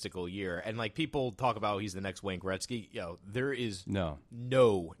statistical year. And like people talk about he's the next Wayne Gretzky. There is No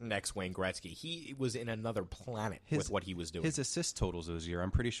next Wayne Gretzky. He was in another planet with what he was doing. His assist totals those year, I'm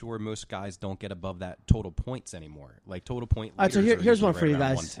pretty sure most guys don't get above that total points anymore. Like total point. All right, so leaders are here's one usually for you right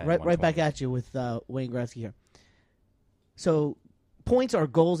around guys. 110, Right back 120. at you with Wayne Gretzky here. So points are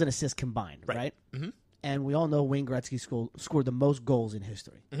goals and assists combined, right? Mm-hmm. And we all know Wayne Gretzky scored the most goals in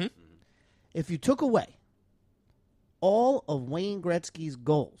history. Mm-hmm. If you took away all of Wayne Gretzky's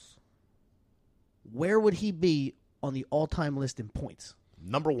goals, where would he be on the all-time list in points?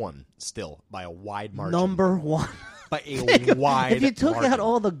 Number 1 still by a wide margin. Number 1. By a wide If you took margin. out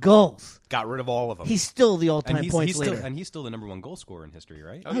all the goals, Got rid of all of them. he's still the all-time And points leader. he's still the number 1 goal scorer in history,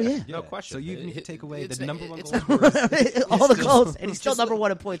 right? Oh, yeah. yeah. No question. So you need to take away It's- the number 1 it's- goal scorer. all the goals, and he's still number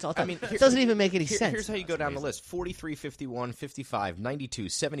 1 in points all time. I mean, it doesn't even make any sense. Here's how you go down the list. 43, 51, 55, 92,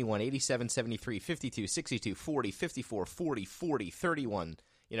 71, 87, 73, 52, 62, 40, 54, 40, 40, 31.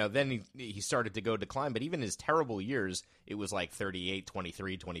 Then he started to go decline, but even his terrible years, it was like 38,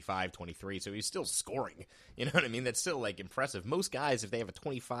 23, 25, 23, so he's still scoring. You know what I mean? That's still, like, impressive. Most guys, if they have a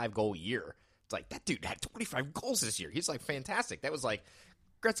 25-goal year, it's like, that dude had 25 goals this year. He's, like, fantastic. That was like,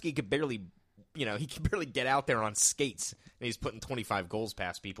 Gretzky could barely, he could barely get out there on skates, and he's putting 25 goals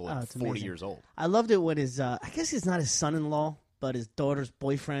past people at it's 40 amazing. years old. I loved it when I guess he's not his son-in-law, but his daughter's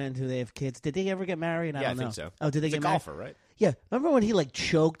boyfriend, who they have kids. Did they ever get married? I don't know. think so. Oh, did they He's get a married? golfer, right? Yeah. Remember when he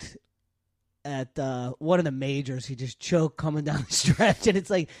choked at one of the majors? He just choked coming down the stretch, and it's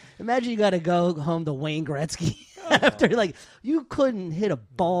like, imagine you got to go home to Wayne Gretzky after you couldn't hit a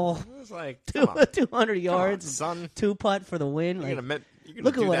ball It was like, come on. 200 yards, son. 2-putt for the win. You're gonna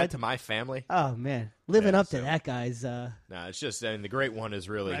look at do what that to my family? Oh man, living Yeah, up to so- that guy's. No, it's just, the great one is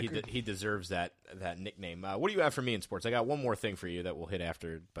really he deserves that nickname. What do you have for me in sports? I got one more thing for you that we'll hit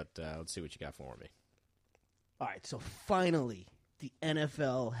after, but let's see what you got for me. All right, so finally, the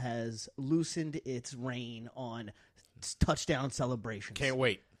NFL has loosened its rein on touchdown celebrations. Can't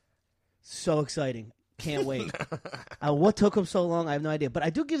wait. So exciting. Can't wait. What took them so long, I have no idea. But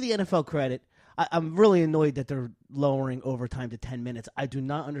I do give the NFL credit. I'm really annoyed that they're lowering overtime to 10 minutes. I do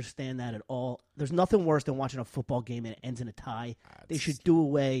not understand that at all. There's nothing worse than watching a football game and it ends in a tie. They should do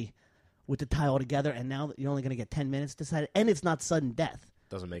away with the tie altogether, and now you're only going to get 10 minutes decided, and it's not sudden death.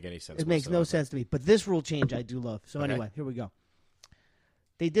 Doesn't make any sense. It makes no whatsoever. sense to me. But this rule change I do love. So Okay. anyway, here we go.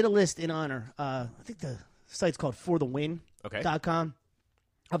 They did a list in honor. I think the site's called forthewin.com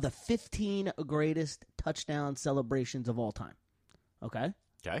of the 15 greatest touchdown celebrations of all time. Okay?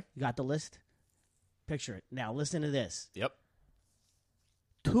 Okay. You got the list? Picture it. Now listen to this. Yep.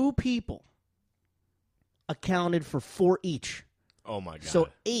 2 people accounted for 4 each. Oh my god. So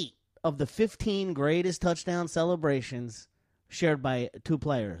 8 of the 15 greatest touchdown celebrations shared by 2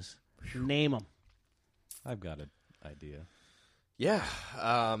 players. Name them. I've got it. idea. Yeah.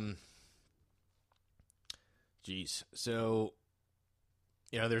 Geez. So,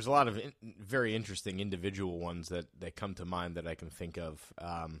 there's a lot of very interesting individual ones that come to mind that I can think of.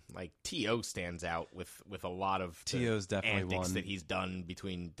 Like T.O. stands out with a lot of T.O.'s definitely antics one that he's done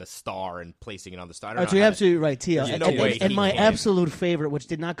between the star and placing it on the star. So you're absolutely right, T.O. There's no way And he my can. absolute favorite, which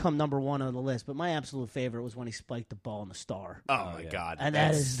did not come number one on the list, but my absolute favorite was when he spiked the ball in the star. Oh, my God. And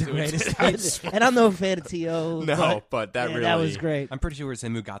that is the greatest. That's- And I'm no fan of T.O. No, but that yeah, really... that was great. I'm pretty sure it's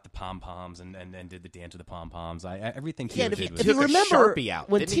him who got the pom-poms and did the dance with the pom-poms. Everything Yeah, T.O. if you, did if was... you took a remember Sharpie out.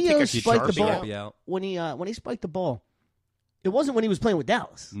 when Didn't he take T.O. a spiked the Sharpie ball, out? when he spiked the ball, it wasn't when he was playing with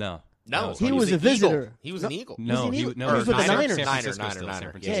Dallas. No. No, He was a an visitor. Eagle. He was an Eagle. No, Was he he with was the Niners? San Francisco Niner. still, San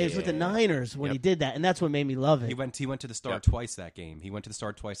Yeah, Francisco. Yeah, he was with the Niners when he Yep. did that, and that's what made me love it. He went to the star Yep. twice that game. He went to the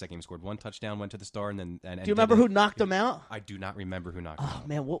star twice that game. Scored one touchdown, went to the star, and then. Do you remember who knocked him out? I do not remember who knocked him Oh out.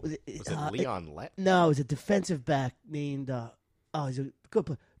 man, what was it? Was it Leon Lett? No, it was a defensive back named. He's a good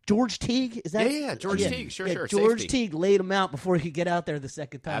player. George Teague, is that? Yeah, George Teague. Sure. George Safety. Teague laid him out before he could get out there the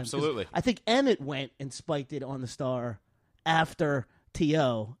second time. 'Cause Absolutely. I think Emmett went and spiked it on the star after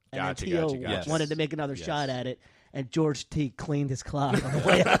T.O. And Gotcha, then T.O. gotcha. wanted to make another Yes. shot at it, and George Teague cleaned his clock on the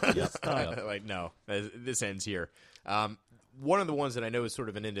way out of the star. Like, no, this ends here. One of the ones that I know is sort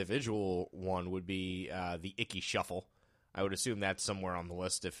of an individual one would be the Icky Shuffle. I would assume that's somewhere on the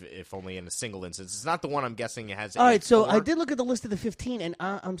list, if only in a single instance. It's not the one I'm guessing it has. All right, so 4. I did look at the list of the 15, and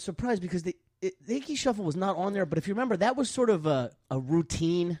I'm surprised because the Icky Shuffle was not on there. But if you remember, that was sort of a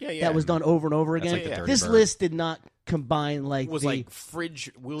routine Yeah. that was done over and over again. like the Dirty This Bird. list did not combine like was the like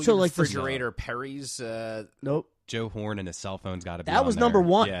William So, like, the- Refrigerator Perry's. nope. Joe Horn and his cell phone's got to be That on was there. number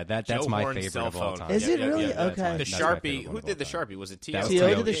one. Yeah, that's Joe my Horn's favorite cell of all phone. time. Is it really? that's Okay. my- The that's my Sharpie. favorite one Who of did the all time. Sharpie? Was it T.O.? That was T.O.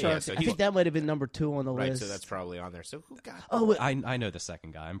 T.O. did the Yeah, Shark. so I he's- think that might have been number 2 on the Right, list. so that's probably on there. So who got? Oh, I know the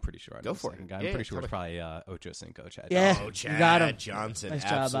second guy. I'm pretty sure. I know Go the for second it. guy. I'm Yeah, pretty sure tell it's me. probably Ocho Cinco. Chad. Yeah. Oh, You Chad got him. Johnson. Nice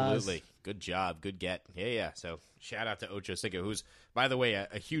job, Oz. Absolutely. Good job. Good get. Yeah. So shout out to Ocho Cinco, who's, by the way, a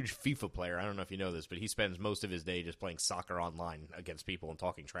huge FIFA player. I don't know if you know this, but he spends most of his day just playing soccer online against people and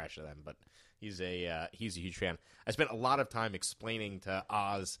talking trash to them. But he's a huge fan. I spent a lot of time explaining to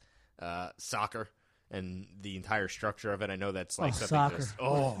Oz soccer and the entire structure of it. I know that's like something soccer. just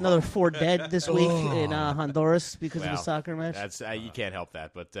Another 4 dead this week in Honduras because of Well, a soccer match. That's you can't help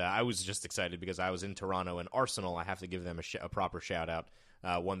that. But I was just excited because I was in Toronto, and Arsenal, I have to give them a proper shout out.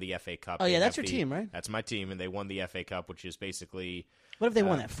 Won the FA Cup. Oh, yeah, They that's have your team, right? That's my team, and they won the FA Cup, which is basically What if they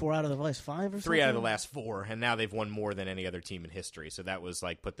won that? 4 out of the last 5 or something? 3 out of the last 4, and now they've won more than any other team in history. So that was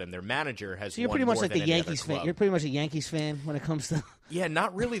like put them. Their manager has. So you're won pretty much more like than the any other Yankees fan. club. You're pretty much a Yankees fan when it comes to. Yeah,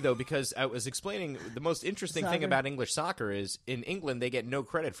 not really though, because I was explaining the most interesting thing Soccer. about English soccer is in England they get no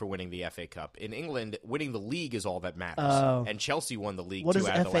credit for winning the FA Cup. In England, winning the league is all that matters. Oh. And Chelsea won the league What 2 does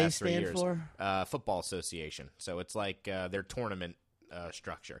out of the FA last 3 stand years. for? Football Association. So it's like their tournament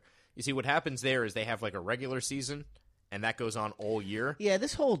structure. You see, what happens there is they have like a regular season, and that goes on all year. Yeah,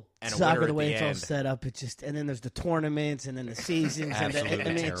 this whole And a soccer, winner the at way the it's all end. set up, it just and then there's the tournaments and then the seasons. and Absolutely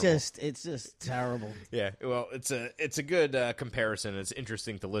I mean, terrible. it's just terrible. Yeah, well, it's a good comparison. It's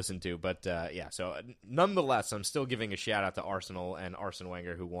interesting to listen to, but yeah. So nonetheless, I'm still giving a shout out to Arsenal and Arsene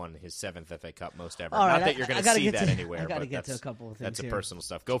Wenger, who won his 7th FA Cup most ever. All right, Not that you're going I to gotta see get that to- anywhere. I got to but get to a that's- couple of things. That's a here. personal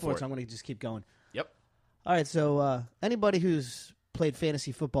stuff. Go Sports, for it. I'm going to just keep going. Yep. All right, so anybody who's played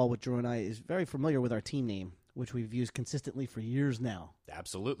fantasy football with Drew and I is very familiar with our team name, which we've used consistently for years now.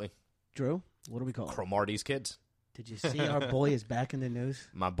 Absolutely. Drew, what do we call it? Cromarty's kids. Did you see our boy is back in the news?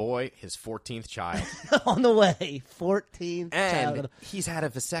 My boy, his 14th child, On the way, 14 and child. he's had a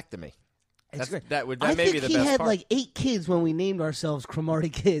vasectomy. It's great. That I may think be the he best had part. like 8 kids when we named ourselves Cromarty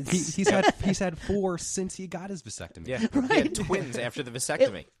Kids. He's had 4 since he got his vasectomy. Yeah, he Right. had twins after the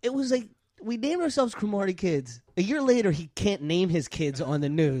vasectomy. It was like we named ourselves Cromarty Kids. A year later, he can't name his kids on the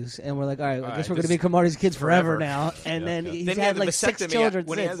news, and we're like, all right, I guess right, we're going to this- be Cromarty's kids forever forever. now. And then he's Then he had the like 6 vasectomy. children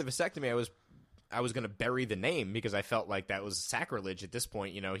When he had since. the vasectomy, I was going to bury the name because I felt like that was sacrilege at this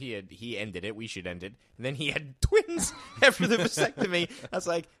point. You know, he ended it. We should end it. And then he had twins after the vasectomy. I was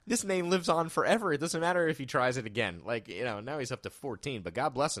like, this name lives on forever. It doesn't matter if he tries it again. Like, you know, now he's up to 14. But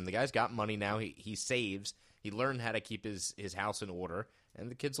God bless him. The guy's got money now. He saves. He learned how to keep his house in order. And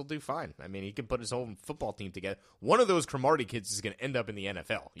the kids will do fine. I mean, he can put his whole football team together. One of those Cromarty kids is going to end up in the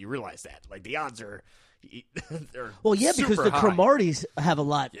NFL. You realize that? Like, the odds are they're Well, yeah, because super the high. Cromartys have a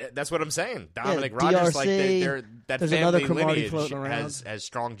lot. Yeah, that's what I'm saying. Dominic DRC, Rogers, like they're that there's family another Cromarty lineage floating around. has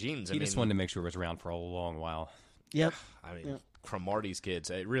strong genes. He just wanted to make sure it was around for a long while. Yep. I mean, Yep. Cromartie's kids.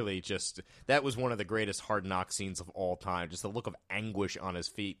 It really that was one of the greatest Hard Knock scenes of all time. Just the look of anguish on his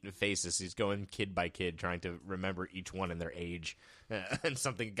face as he's going kid by kid, trying to remember each one and their age. And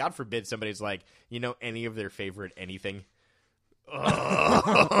something, God forbid, somebody's like, any of their favorite anything.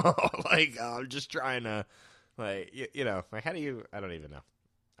 I'm just trying to, how do you? I don't even know.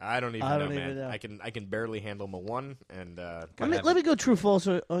 I don't even know, man. I can barely handle my one. And let me go true false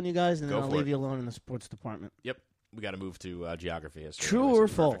on you guys, and then I'll leave you alone in the sports department. Yep. We got to move to geography history. True or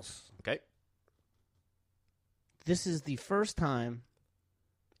false? Okay. This is the first time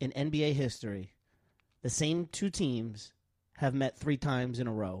in NBA history the same two teams have met 3 times in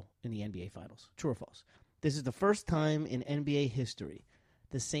a row in the NBA Finals. True or false? This is the first time in NBA history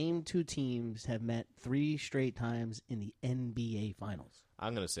the same two teams have met 3 straight times in the NBA Finals.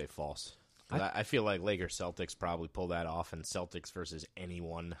 I'm going to say false. I feel like Lakers Celtics probably pull that off, and Celtics versus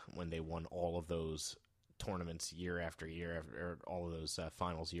anyone when they won all of those tournaments year after year, or all of those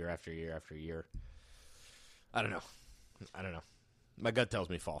finals year after year after year. I don't know. My gut tells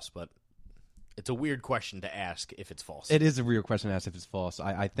me false, but it's a weird question to ask if it's false. It is a weird question to ask if it's false.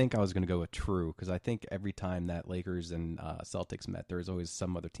 I think I was going to go with true, because I think every time that Lakers and Celtics met, there was always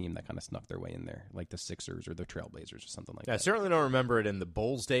some other team that kind of snuck their way in there, like the Sixers or the Trailblazers or something like that. I certainly don't remember it in the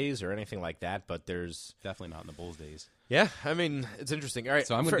Bulls days or anything like that, but there's... Definitely not in the Bulls days. Yeah, I mean, it's interesting. All right,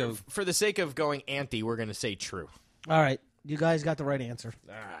 so I'm gonna for the sake of going anti, we're going to say true. All right. You guys got the right answer.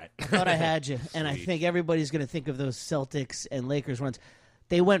 All right. I thought I had you, and I think everybody's going to think of those Celtics and Lakers runs.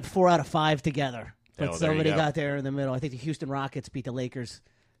 They went 4 out of 5 together, but somebody got there in the middle. I think the Houston Rockets beat the Lakers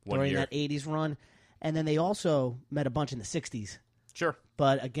during that 80s run, and then they also met a bunch in the 60s. Sure.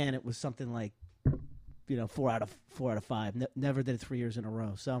 But, again, it was something like, 4 out of 5. Never did it 3 years in a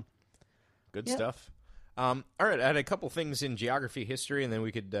row. So, good stuff. All right, I had a couple things in geography history, and then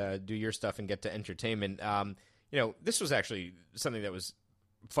we could do your stuff and get to entertainment. This was actually something that was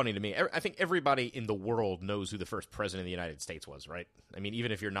funny to me. I think everybody in the world knows who the first president of the United States was, right? I mean,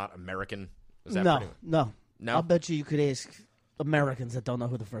 even if you're not American. No. I'll bet you could ask Americans that don't know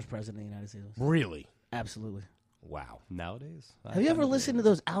who the first president of the United States was. Really? Absolutely. Wow. Nowadays? Have you ever listened to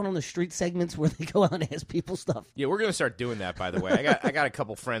those out on the street segments where they go out and ask people stuff? Yeah, we're going to start doing that, by the way. I got a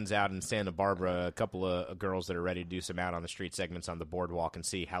couple friends out in Santa Barbara, a couple of girls that are ready to do some out on the street segments on the boardwalk and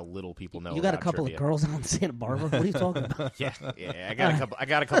see how little people know. You got a about couple trivia. of girls out in Santa Barbara? What are you talking about? Yeah. I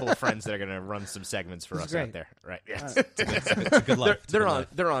got a couple of friends that are going to run some segments for us out there. Right. Yeah. It's a good life.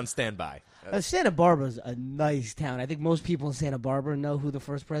 They're on standby. Santa Barbara's a nice town. I think most people in Santa Barbara know who the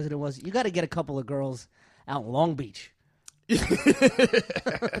first president was. You got to get a couple of girls out in Long Beach.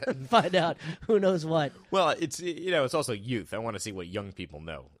 Find out who knows what. Well, it's also youth. I want to see what young people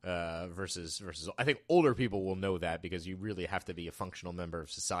know versus. I think older people will know that because you really have to be a functional member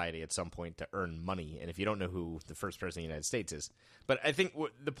of society at some point to earn money. And if you don't know who the first president of the United States is, but I think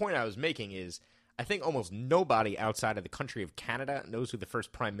the point I was making is I think almost nobody outside of the country of Canada knows who the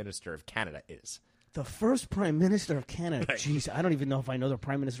first prime minister of Canada is. The first prime minister of Canada. Right. Jeez, I don't even know if I know the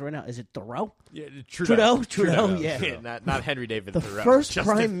prime minister right now. Is it Thoreau? Yeah, Trudeau, yeah. Not Henry David the Thoreau. The first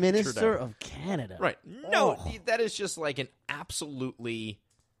Justin prime minister Trudeau. of Canada. Right. No, that is just like an absolutely...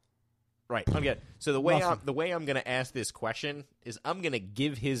 Right. I'm good. So the way I'm going to ask this question is I'm going to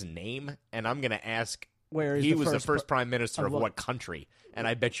give his name, and I'm going to ask where is he was the first prime minister of what country, and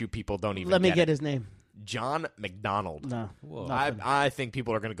I bet you people don't even Let me get it. his name. John MacDonald. No. I think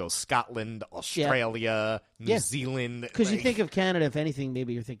people are going to go Scotland, Australia, New Zealand. Because you think of Canada, if anything,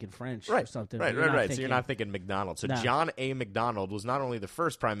 maybe you're thinking French or something. Right. So you're not thinking MacDonald. So John A. MacDonald was not only the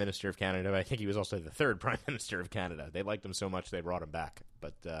first Prime Minister of Canada, but I think he was also the third Prime Minister of Canada. They liked him so much they brought him back.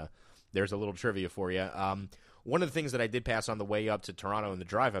 But there's a little trivia for you. One of the things that I did pass on the way up to Toronto and the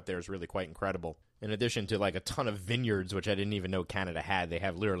drive up there is really quite incredible. In addition to like a ton of vineyards, which I didn't even know Canada had, they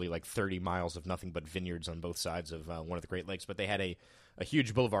have literally like 30 miles of nothing but vineyards on both sides of one of the Great Lakes. But they had a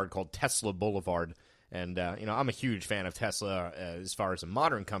huge boulevard called Tesla Boulevard. And, I'm a huge fan of Tesla as far as a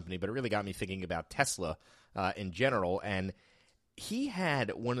modern company, but it really got me thinking about Tesla in general. And he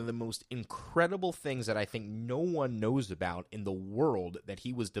had one of the most incredible things that I think no one knows about in the world that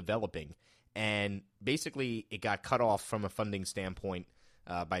he was developing. And basically it got cut off from a funding standpoint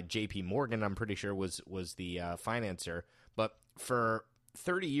by J.P. Morgan, I'm pretty sure was the financer. But for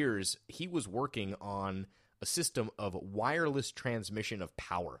 30 years, he was working on a system of wireless transmission of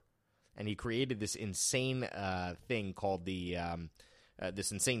power. And he created this insane thing called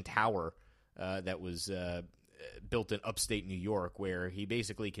this insane tower that was built in upstate New York, where he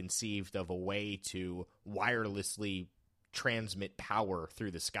basically conceived of a way to wirelessly transmit power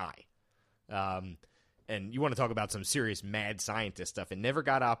through the sky. And you want to talk about some serious mad scientist stuff. It never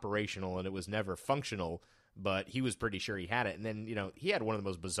got operational, and it was never functional. but he was pretty sure he had it. And then, he had one of the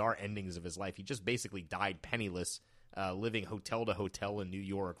most bizarre endings of his life. He just basically died penniless, living hotel to hotel in New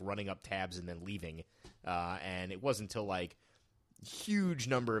York, running up tabs and then leaving. And it wasn't until huge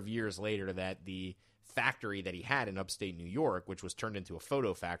number of years later that the factory that he had in upstate New York, which was turned into a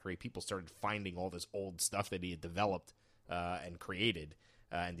photo factory, people started finding all this old stuff that he had developed and created.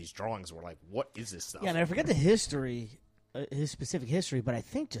 And these drawings were like, what is this stuff? Yeah, and I forget the history, his specific history, but I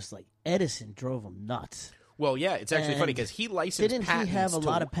think just Edison drove him nuts. Well, yeah, it's actually funny because he licensed patents. Didn't he have a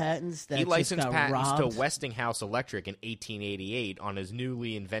lot of patents that he licensed just got patents robbed? to Westinghouse Electric in 1888 on his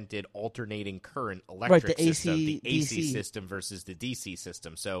newly invented alternating current Right, electric the system, AC, the AC DC. system versus the DC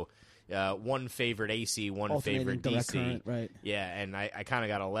system. So one favored AC, one Alternating favored direct DC. current, right. Yeah, and I kind of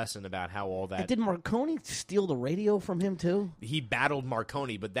got a lesson about how all that. And did Marconi steal the radio from him too? He battled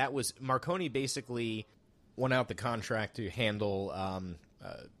Marconi, but that was Marconi basically won out the contract to handle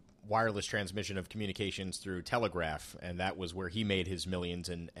wireless transmission of communications through telegraph, and that was where he made his millions.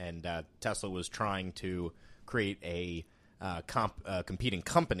 And Tesla was trying to create a competing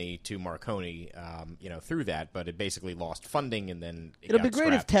company to Marconi, through that, but it basically lost funding, and then It'll got be great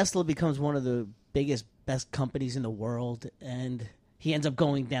scrapped. if Tesla becomes one of the biggest, best companies in the world, and he ends up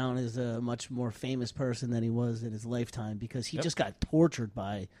going down as a much more famous person than he was in his lifetime because he just got tortured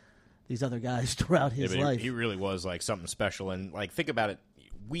by these other guys throughout his Yeah, but life. He really was something special, and think about it.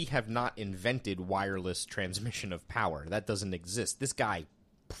 We have not invented wireless transmission of power. That doesn't exist. This guy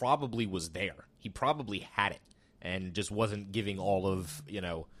probably was there. He probably had it and just wasn't giving all of,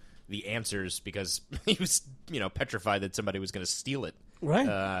 the answers because he was, petrified that somebody was going to steal it.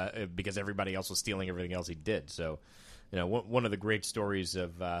 Right. Because everybody else was stealing everything else he did. So, one of the great stories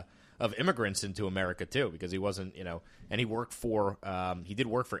of immigrants into America too, because he wasn't, and he worked for, he did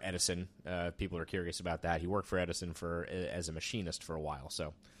work for Edison. People are curious about that. He worked for Edison as a machinist for a while.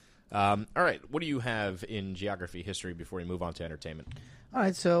 So, all right, what do you have in geography, history before we move on to entertainment? All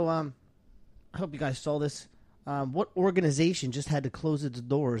right, so I hope you guys saw this. What organization just had to close its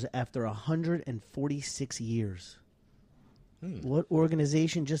doors after 146 years? What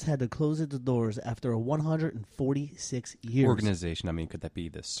organization just had to close its doors after 146 years? Organization, I mean, could that be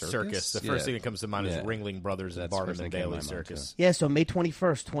the circus? The first thing that comes to mind is Ringling Brothers and That's the Barnum first thing and that came to Bailey my mind, Circus. Yeah, so May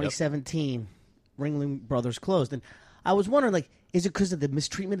 21st, 2017, Ringling Brothers closed. And I was wondering, is it because of the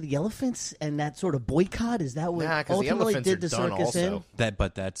mistreatment of the elephants and that sort of boycott? Is that what Nah, 'cause the ultimately elephants did are the done circus also.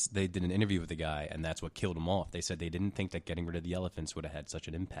 in? They did an interview with the guy, and that's what killed him off. They said they didn't think that getting rid of the elephants would have had such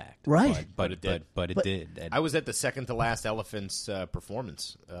an impact. Right. But it did. But it But- did. And I was at the second to last elephants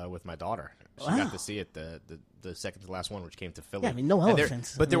performance with my daughter. She Wow. got to see it, the second to last one, which came to Philly. Yeah, I mean, no And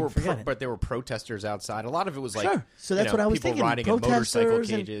elephants. but I there mean, were forget it. but there were protesters outside. A lot of it was like Sure. So that's what I was people thinking, riding in motorcycle protesters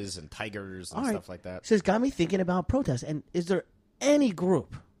and- cages and tigers and All right. stuff like that. So it's got me thinking about protests. And is there any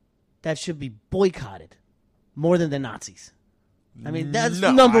group that should be boycotted more than the Nazis? I mean, that's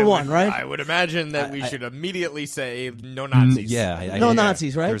No, number I one, would- right? I would imagine that we should immediately say no Nazis. No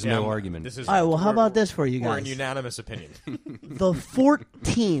Nazis, right? There's Yeah, no argument. This is, All right, well, how we're- about this for you We're in guys? unanimous opinion. The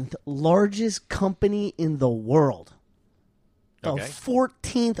 14th largest company in the world. The Okay.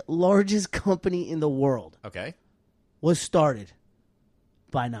 14th largest company in the world Okay. was started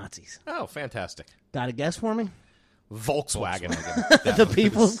by Nazis. Oh, fantastic. Got a guess for me? Volkswagen. The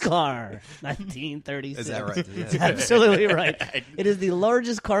People's Car, 1936. Is that right? That's absolutely right. It is the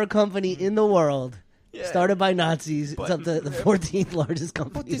largest car company in the world. Started by Nazis. It's up to the 14th largest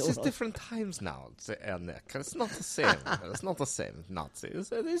company But in this the is world. different times now, Nick. It's not the same. It's not the same Nazis.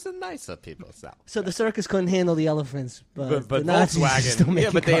 These are nicer people now. So the circus couldn't handle the elephants, but But the Nazis Volkswagen, still making yeah,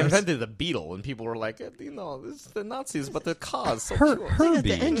 but they cars. invented the Beetle, and people were like, this is the Nazis, but the cars. So They pure. got Herbie.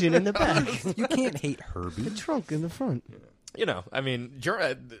 the engine in the back, You can't hate Herbie. the trunk in the front. I mean,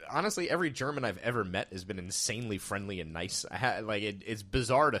 honestly, every German I've ever met has been insanely friendly and nice. It's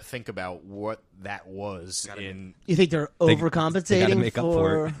bizarre to think about what that was in. You think they're They overcompensating gotta make up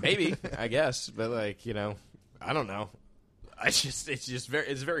for it. Maybe, I guess, but I don't know. It's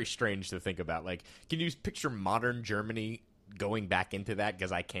very strange to think about. Like, can you picture modern Germany going back into that?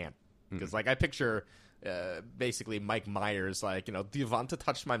 Because I can't. Because I picture basically Mike Myers, do you want to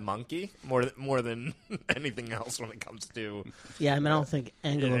touch my monkey more than anything else when it comes to. Yeah, I mean, I don't think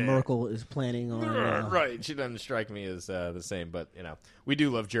Angela Merkel is planning on. Right, she doesn't strike me as the same, but we do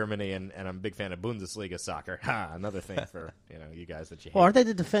love Germany, and I'm a big fan of Bundesliga soccer. Another thing for you guys that you hate. Well, aren't they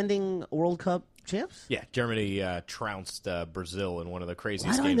the defending World Cup champs? Yeah, Germany trounced Brazil in one of the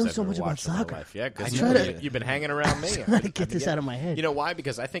craziest Why do I games know I've so ever much about watched in my soccer? life. Yeah, I because try to- you've been hanging around me. Trying to get this out of my head. You know why?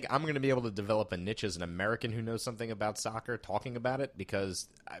 Because I think I'm going to be able to develop a niche as an American who knows something about soccer, talking about it, because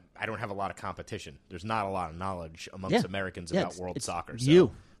I don't have a lot of competition. There's not a lot of knowledge amongst Yeah. Americans Yeah, about world it's soccer.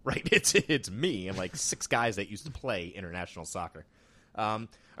 you. right? It's me and like 6 guys that used to play international soccer. All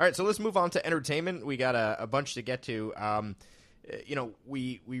right, so let's move on to entertainment. We got a bunch to get to.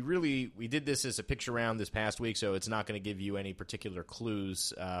 We did this as a picture round this past week, so it's not going to give you any particular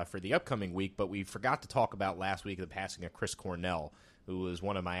clues for the upcoming week, but we forgot to talk about last week the passing of Chris Cornell, who was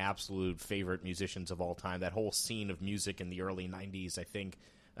one of my absolute favorite musicians of all time. That whole scene of music in the early 90s, I think,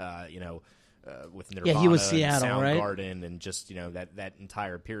 with Nirvana he was Seattle, and right? Soundgarden, and just, that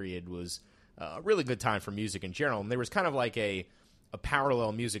entire period was a really good time for music in general. And there was kind of like a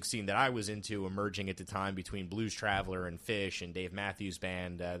parallel music scene that I was into emerging at the time between Blues Traveler and Fish and Dave Matthews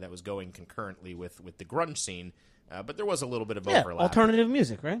Band that was going concurrently with the grunge scene. But there was a little bit of overlap. Alternative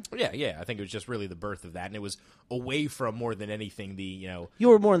music, right? Yeah. I think it was just really the birth of that, and it was away from more than anything You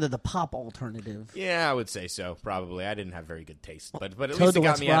were more into the pop alternative. Yeah, I would say so. Probably, I didn't have very good taste, but at Toad least the it got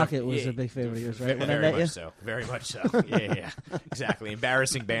West me out Rocket of, was a big favorite of yours, right? When I Very met much you? so. Very much so. Yeah, exactly.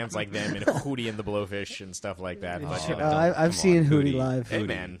 Embarrassing bands like them and Hootie and the Blowfish and stuff like that. But, I've seen Hootie live. Hey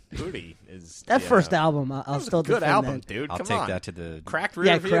man, Hootie is That first album, I'll still good defend album, that. dude. I'll Come take on. that to the Cracked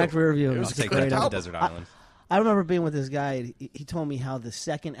Rear View. Cracked Rear View. It I'll was I'll a take great that to the album. desert island. I remember being with this guy. He told me how the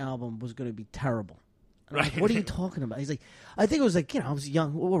second album was going to be terrible. And I'm like, what are you talking about? He's like, I think it was like, I was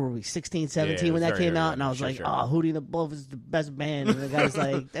young. What were we, 16, 17 Yeah, when that very came out? early. And I was Sure, like, sure. Hootie and the Blowfish is the best band. And the guy's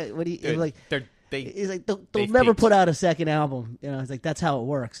like, what do you, he's like, he's like, they'll they've never peaked. put out a second album. He's like, that's how it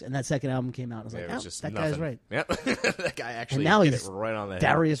works. And that second album came out. I was like, It was just that nothing. guy's right. Yep. That guy actually And now hit he's it right on the head.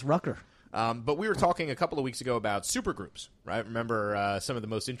 Darius Rucker. But we were talking a couple of weeks ago about supergroups, right? Remember some of the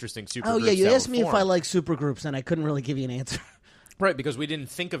most interesting supergroups? Oh, yeah, you that asked were me if I formed. like supergroups, and I couldn't really give you an answer. Right, because we didn't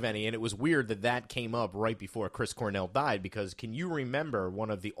think of any, and it was weird that came up right before Chris Cornell died, because can you remember one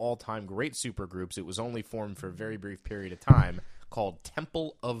of the all-time great supergroups? It was only formed for a very brief period of time, called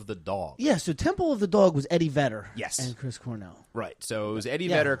Temple of the Dog. Yeah, so Temple of the Dog was Eddie Vedder Yes. and Chris Cornell. Right, so it was Eddie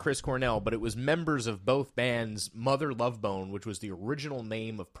Yeah. Vedder, Chris Cornell, but it was members of both bands, Mother Love Bone, which was the original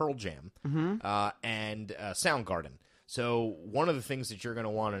name of Pearl Jam, and Soundgarden. So one of the things that you're going to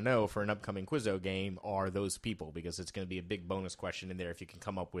want to know for an upcoming Quizzo game are those people, because it's going to be a big bonus question in there if you can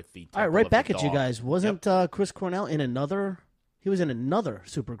come up with the Temple All right, right of back the at you Dog. guys. Wasn't Chris Cornell in another? He was in another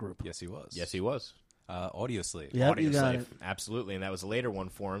supergroup. Yes, he was. Yes, he was. Audio Slave. Yep, Audio you got Slave, it. absolutely, and that was a later one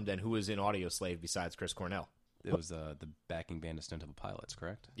formed. And who was in Audio Slave besides Chris Cornell? It was the backing band of Stone Temple Pilots,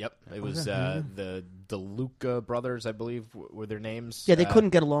 correct? Yep, it was the DeLuca brothers, I believe, were their names. Yeah, they couldn't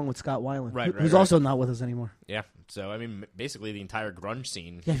get along with Scott Weiland, right, who's right. also not with us anymore. Yeah, so I mean, basically the entire grunge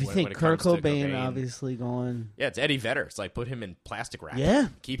scene. Yeah, if you when think it Kurt comes to Cobain, obviously gone. Yeah, it's Eddie Vedder. It's like put him in plastic wrap. Yeah.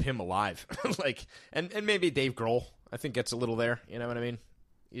 Keep him alive. and maybe Dave Grohl, I think, gets a little there. You know what I mean?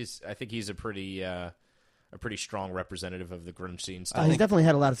 I think he's a pretty strong representative of the grunge scene. Still. He's definitely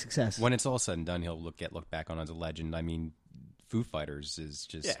had a lot of success. When it's all said and done, he'll look back on as a legend. I mean, Foo Fighters is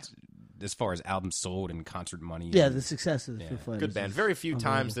just as far as albums sold and concert money. yeah, and- the success of the Foo Fighters. Good band. is Very few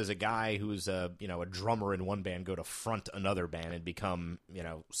unbelievable. times does a guy who's a drummer in one band go to front another band and become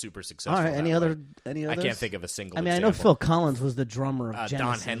super successful. All right, that any way. others? I can't think of a single. I mean, I know example. Phil Collins was the drummer of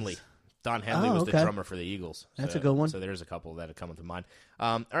Genesis. Don Henley. Don Henley Oh, was okay. the drummer for the Eagles. That's a good one. So there's a couple that have come to mind.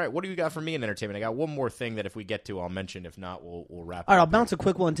 All right, what do you got for me in entertainment? I got one more thing that if we get to, I'll mention. If not, we'll wrap All right, it I'll up. bounce a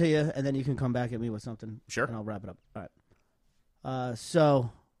quick one to you, and then you can come back at me with something. Sure. And I'll wrap it up. All right. So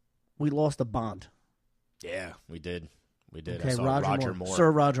we lost a Bond. Yeah, we did. We did. Okay, I saw Roger Moore. Moore.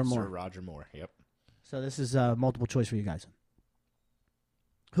 Sir Roger Moore. Sir Roger Moore, yep. So this is multiple choice for you guys.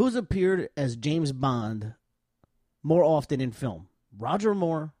 Who's appeared as James Bond more often in film? Roger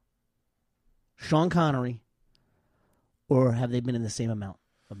Moore, Sean Connery, or have they been in the same amount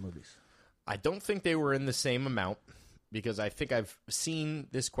of movies? I don't think they were in the same amount because I think I've seen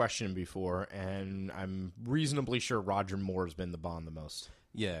this question before, and I'm reasonably sure Roger Moore has been the Bond the most.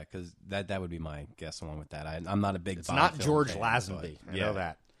 Yeah, because that would be my guess along with that. I'm not a big It's Bond not film George fan, Lazenby. but I know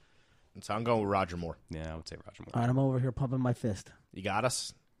that. And so I'm going with Roger Moore. Yeah, I would say Roger Moore. All right, I'm over here pumping my fist. You got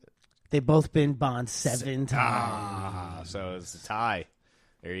us? They've both been Bond 7 times. So it's a tie.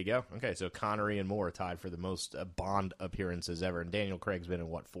 There you go. Okay, so Connery and Moore are tied for the most Bond appearances ever, and Daniel Craig's been in,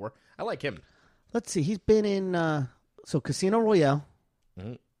 4? I like him. Let's see. He's been in Casino Royale.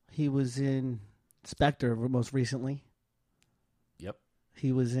 Mhm. He was in Spectre most recently. Yep.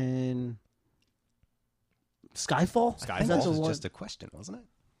 He was in Skyfall. Skyfall. That's That the was one. just a question, wasn't it?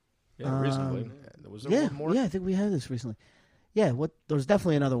 Yeah, reasonably. Was there Yeah, one more? yeah. I think we had this recently. Yeah, there's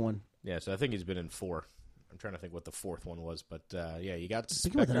definitely another one. Yeah, so I think he's been in 4. I'm trying to think what the 4th one was, but yeah, you got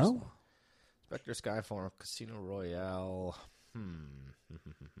Begin with an O. Spectre, Skyfall, Casino Royale.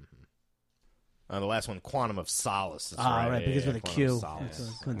 The last one, Quantum of Solace. That's Right, Yeah, because yeah, with a Quantum Q. of Solace.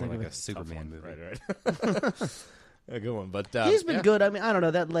 That's couldn't More think like of a it. Superman movie. Right. A good one, but He's been yeah. good. I mean, I don't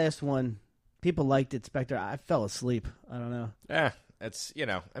know. That last one, people liked it. Spectre. I fell asleep. I don't know. Yeah, it's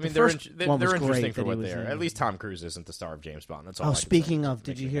I mean, first they're one was interesting great for that he what was they are. in. At least Tom Cruise isn't the star of James Bond. That's all. Oh, I can say. speaking of,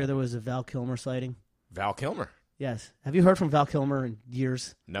 did Makes you me hear happy. there was a Val Kilmer sighting? Val Kilmer? Yes. Have you heard from Val Kilmer in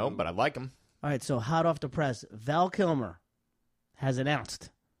years? No, but I like him. All right, so hot off the press, Val Kilmer has announced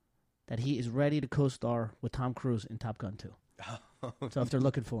that he is ready to co-star with Tom Cruise in Top Gun 2. So if they're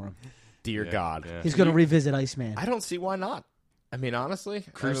looking for him, Dear God, he's going to revisit Iceman. I don't see why not. I mean, honestly,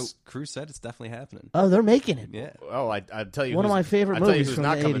 Cruz said it's definitely happening. Oh, they're making it. Yeah. Oh, I'd tell you One of who's- my favorite I'd tell you movies who's from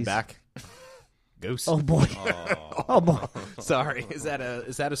not the coming 80s. back. Ghost. Oh boy. Oh boy. Sorry, is that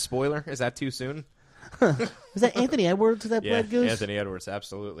a spoiler? Is that too soon? Was that Anthony Edwards that Yeah, played Goose? Anthony Edwards,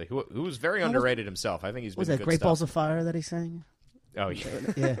 absolutely. Who was very underrated himself. I think he's been Was that good Great stuff. Balls of Fire that he sang? Oh yeah,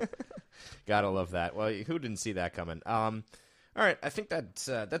 Yeah. gotta love that. Well, who didn't see that coming? All right, I think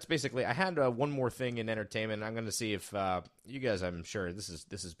that's basically. I had one more thing in entertainment. I'm going to see if you guys. I'm sure this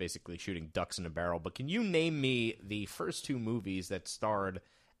is basically shooting ducks in a barrel. But can you name me the first two movies that starred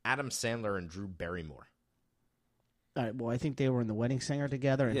Adam Sandler and Drew Barrymore? All right. Well, I think they were in The Wedding Singer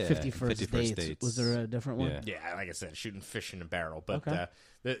together and Yeah, 51st 51st Dates. Was there a different one? Yeah. Yeah, like I said, shooting fish in a barrel. But Okay.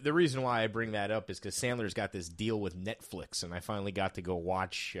 the reason why I bring that up is because Sandler's got this deal with Netflix, and I finally got to go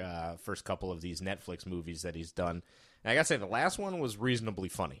watch first couple of these Netflix movies that he's done. And I gotta say, the last one was reasonably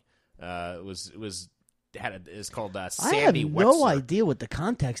funny. It's called Sandy I have no Wexler. idea what the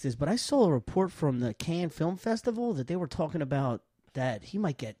context is, but I saw a report from the Cannes Film Festival that they were talking about that he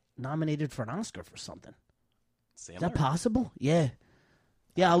might get nominated for an Oscar for something. Is that possible? Yeah.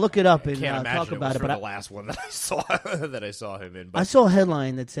 Yeah, I'll look it up and Can't imagine talk about it. it. Was But for the last one that I saw him in. But I saw a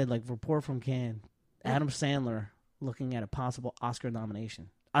headline that said, like, report from Cannes, Adam Sandler looking at a possible Oscar nomination.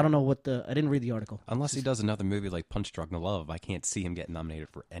 I don't know what I didn't read the article. Unless he does another movie like Punch Drunk Love, I can't see him getting nominated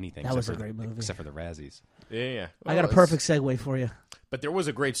for anything. That was except a for great movie. Except for the Razzies. yeah. I got a perfect segue for you. But there was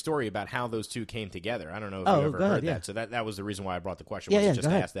a great story about how those two came together. I don't know if Oh, you ever go ahead, heard yeah. that. So that was the reason why I brought the question. Yeah, was yeah, just go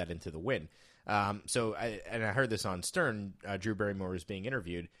to ahead. ask that into the win. So I heard this on Stern. Drew Barrymore was being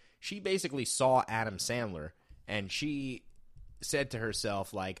interviewed. She basically saw Adam Sandler, and she said to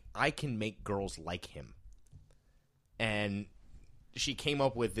herself, like, I can make girls like him. And she came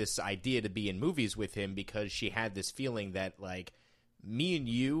up with this idea to be in movies with him because she had this feeling that, like, me and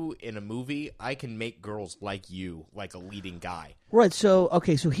you in a movie, I can make girls like you, like a leading guy. Right, so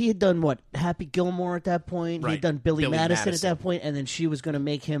he had done what? Happy Gilmore at that point. He Right. had done Billy Billy Madison at Madison. that point, and then she was going to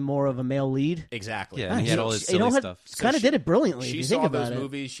make him more of a male lead. Exactly. Yeah, and he had all his You know silly what? stuff. Kind of did it brilliantly. if She you saw think those about it.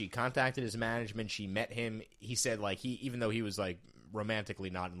 movies. She contacted his management. She met him. He said, like, even though he was like romantically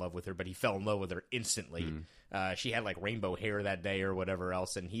not in love with her, but he fell in love with her instantly. She had like rainbow hair that day or whatever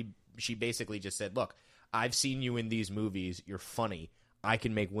else, and she basically just said, "Look, I've seen you in these movies. You're funny. I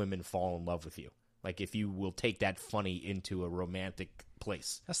can make women fall in love with you. Like, if you will take that funny into a romantic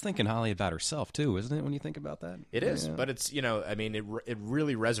place." That's thinking highly about herself, too, isn't it, when you think about that? It is, but it's, I mean, it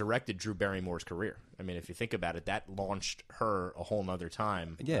really resurrected Drew Barrymore's career. I mean, if you think about it, that launched her a whole nother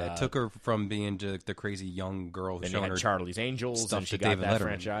time. Yeah, it took her from being the crazy young girl Then you showing had her Charlie's Angels, stuff and she to got David that Letterman.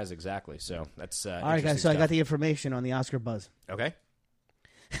 franchise. Exactly. So that's All right, guys, so I got the information on the Oscar buzz. Okay.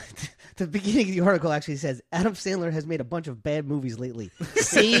 The beginning of the article actually says, Adam Sandler has made a bunch of bad movies lately.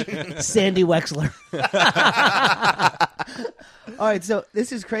 See Sandy Wexler. All right, so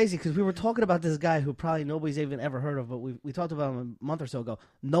this is crazy because we were talking about this guy who probably nobody's even ever heard of, but we talked about him a month or so ago.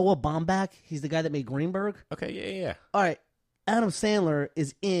 Noah Baumbach. He's the guy that made Greenberg. Okay, yeah. All right, Adam Sandler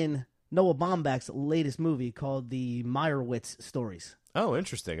is in Noah Baumbach's latest movie called The Meyerowitz Stories. Oh,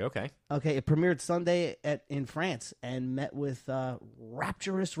 interesting. Okay. Okay, it premiered Sunday in France and met with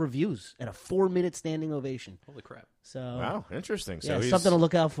rapturous reviews and a 4-minute standing ovation. Holy crap. So, Wow, interesting. So yeah, he's something to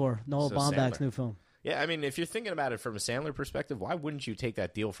look out for. Noah so Baumbach's Sandler. new film. Yeah, I mean, if you're thinking about it from a Sandler perspective, why wouldn't you take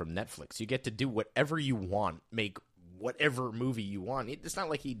that deal from Netflix? You get to do whatever you want, make whatever movie you want. It's not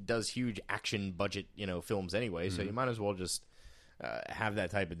like he does huge action budget, films anyway. So you might as well just have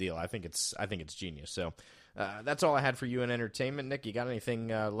that type of deal. I think it's genius. So that's all I had for you in entertainment. Nick, you got anything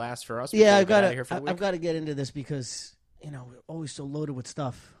last for us? Yeah, before we I've get outta here for the I've week? got to get into this because we're always so loaded with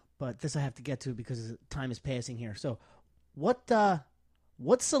stuff. But this I have to get to because time is passing here. So,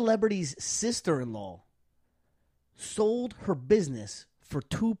 what celebrity's sister-in-law sold her business for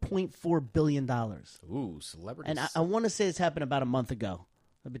 $2.4 billion? Ooh, celebrities. And I want to say this happened about a month ago.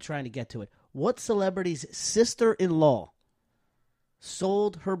 I've been trying to get to it. What celebrity's sister-in-law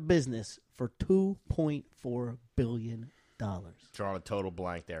sold her business for $2.4 billion? Drawing a total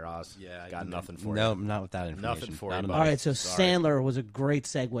blank there, Oz. Yeah, got nothing for No, you. not with that information. Nothing for Not you, in buddy. the- All right, so Sorry. Sandler was a great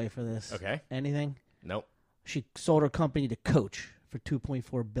segue for this. Okay. Anything? Nope. She sold her company to Coach for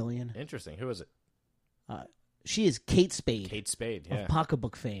 $2.4 billion. Interesting. Who is it? She is Kate Spade. Kate Spade, of yeah.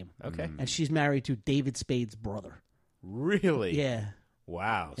 pocketbook fame. Okay. And she's married to David Spade's brother. Really? Yeah.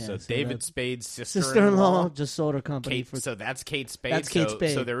 Wow. Yeah, so so David that's- Spade's Sister-in-law just sold her company Kate, so that's Kate Spade. That's Kate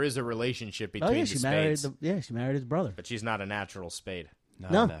Spade. So there is a relationship between Oh yeah, the she married. Spades. She married his brother. But she's not a natural Spade.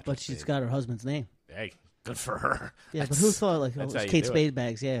 No, but she's got her husband's name. Hey, good for her. Yeah, but who thought like that's it how was you Kate do it. Spade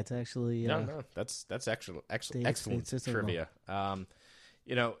bags? Yeah, it's actually No, that's actually David excellent Spade's sister-in-law. trivia.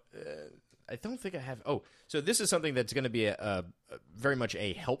 I don't think I have. Oh, so this is something that's going to be a very much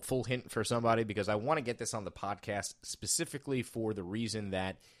a helpful hint for somebody, because I want to get this on the podcast specifically for the reason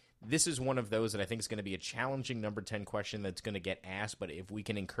that this is one of those that I think is going to be a challenging number 10 question that's going to get asked. But if we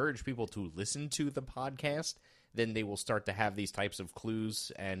can encourage people to listen to the podcast, then they will start to have these types of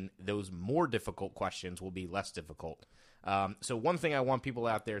clues, and those more difficult questions will be less difficult. So one thing I want people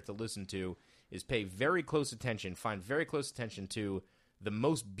out there to listen to is pay very close attention, find very close attention to the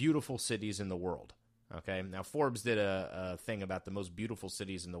most beautiful cities in the world. Okay, now Forbes did a thing about the most beautiful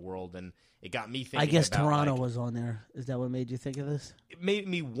cities in the world, and it got me thinking. I guess about, Toronto like, was on there. Is that what made you think of this? It made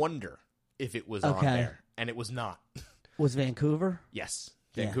me wonder if it was on Okay. there, and it was not. Was Vancouver? Yes,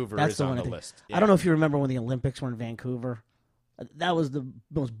 Yeah, Vancouver that's is the on one I the think. list. I don't know if you remember when the Olympics were in Vancouver. That was the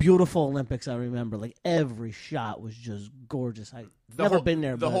most beautiful Olympics I remember. Like every shot was just gorgeous. I've never been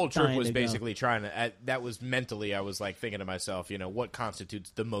there. The but whole trip dying was to go. basically trying to. That was mentally, I was like thinking to myself, what constitutes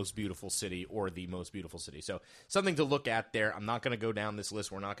the most beautiful city or the most beautiful city? So something to look at there. I'm not going to go down this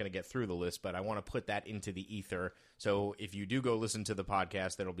list. We're not going to get through the list, but I want to put that into the ether. So if you do go listen to the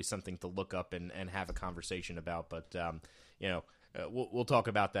podcast, that'll be something to look up and have a conversation about. But we'll talk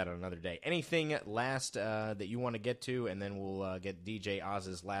about that on another day. Anything last that you want to get to, and then we'll get DJ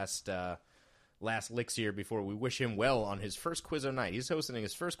Oz's last licks here before we wish him well on his first Quizzo night. He's hosting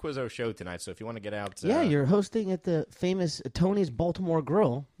his first Quizzo show tonight, so if you want to get out... Yeah, you're hosting at the famous Tony's Baltimore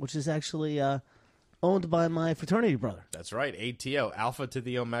Grill, which is actually owned by my fraternity brother. That's right, ATO, Alpha to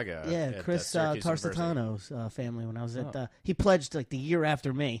the Omega. Yeah, at Chris Syracuse University. Tarsitano's family. When I was at... he pledged like the year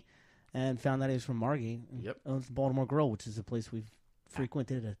after me and found out he was from Margate. Yep. Owns the Baltimore Grill, which is a place we've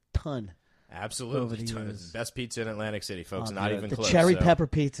frequented a ton. Absolutely. Over the years. Best pizza in Atlantic City, folks. Oh, not the- even the close. cherry so- pepper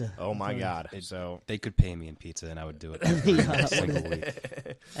pizza. Oh, my God. So They could pay me in pizza, and I would do it Yeah. every single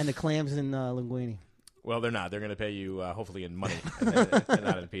week. And the clams and linguine. Well, they're not. They're going to pay you hopefully in money, and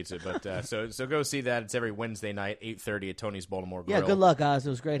not in pizza. But so go see that. It's every Wednesday night, 8:30 at Tony's Baltimore Grill. Yeah, good luck, guys.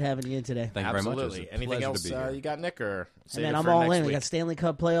 It was great having you in today. Thank you very much. It was Absolutely. a Anything pleasure else to be here. you got, Nick? Or save And then it I'm for all next in. We week? got Stanley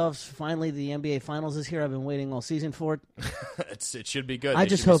Cup playoffs. Finally, the NBA Finals is here. I've been waiting all season for it. It should be good. I There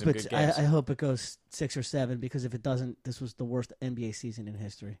just should be hope some it's. good games. I hope it goes 6 or 7, because if it doesn't, this was the worst NBA season in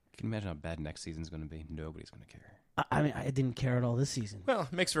history. Can you imagine how bad next season's going to be? Nobody's going to care. I mean, I didn't care at all this season. Well,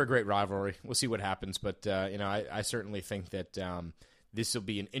 it makes for a great rivalry. We'll see what happens, but I certainly think that this will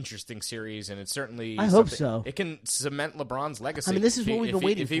be an interesting series, and it's certainly. I hope something- so. It can cement LeBron's legacy. I mean, this is If what he- we've been if he-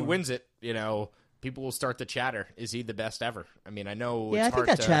 waiting If he for. wins it, people will start to chatter. Is he the best ever? I mean, I know. Yeah, it's I think hard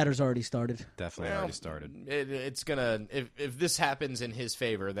that to, chatter's already started. Definitely already started. It's gonna. If this happens in his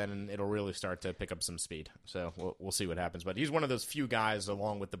favor, then it'll really start to pick up some speed. So we'll see what happens. But he's one of those few guys,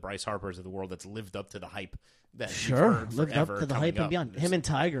 along with the Bryce Harpers of the world, that's lived up to the hype. That we've Sure, heard lived up forever to the coming hype and up. beyond. There's- Him and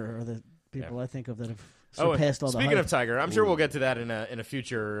Tiger are the people I think of that have Oh, surpassed all the hype. speaking of Tiger, I'm sure we'll get to that in a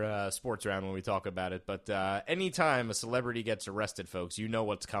future sports round when we talk about it. But anytime a celebrity gets arrested, folks, you know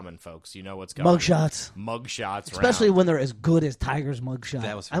what's coming, folks. You know what's coming. Mugshots, especially round. when they're as good as Tiger's mugshot.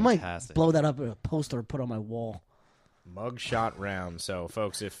 That was I might fantastic. blow that up in a poster and put on my wall. Mugshot round. So,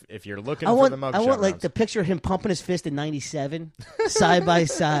 folks, if you're looking I for want, the mugshot I want like rounds, the picture of him pumping his fist in '97, side by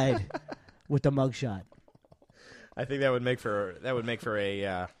side with the mugshot. I think that would make for a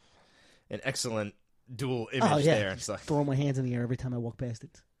an excellent dual image Oh yeah, there. just It's like throw my hands in the air every time I walk past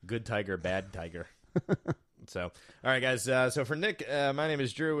it. good tiger, bad tiger. So, all right, guys. So for Nick, my name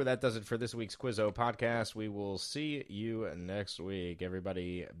is Drew. That does it for this week's Quizzo podcast. We will see you next week.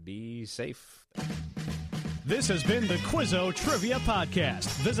 Everybody, be safe. This has been the Quizzo Trivia Podcast.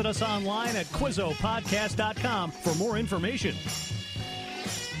 Visit us online at QuizzoPodcast.com for more information.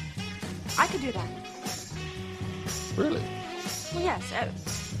 I could do that. Really? Well, yes.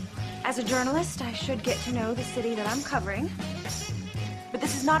 As a journalist, I should get to know the city that I'm covering. But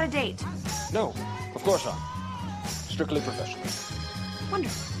this is not a date. No, of course not. Strictly professional.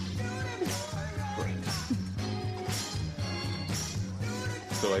 Wonderful. Great.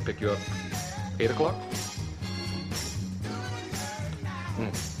 So I pick you up 8 o'clock?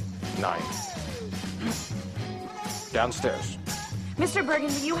 9. Downstairs. Mr.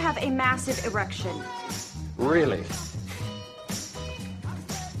 Burgundy, you have a massive erection. Really?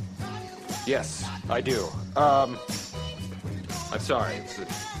 Yes, I do. I'm sorry.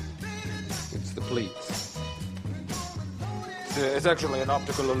 It's the pleats. It's actually an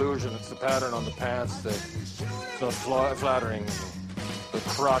optical illusion. It's the pattern on the pants that's not flattering the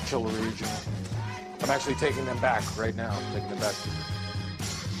crotchal region. I'm actually taking them back right now. Taking them back.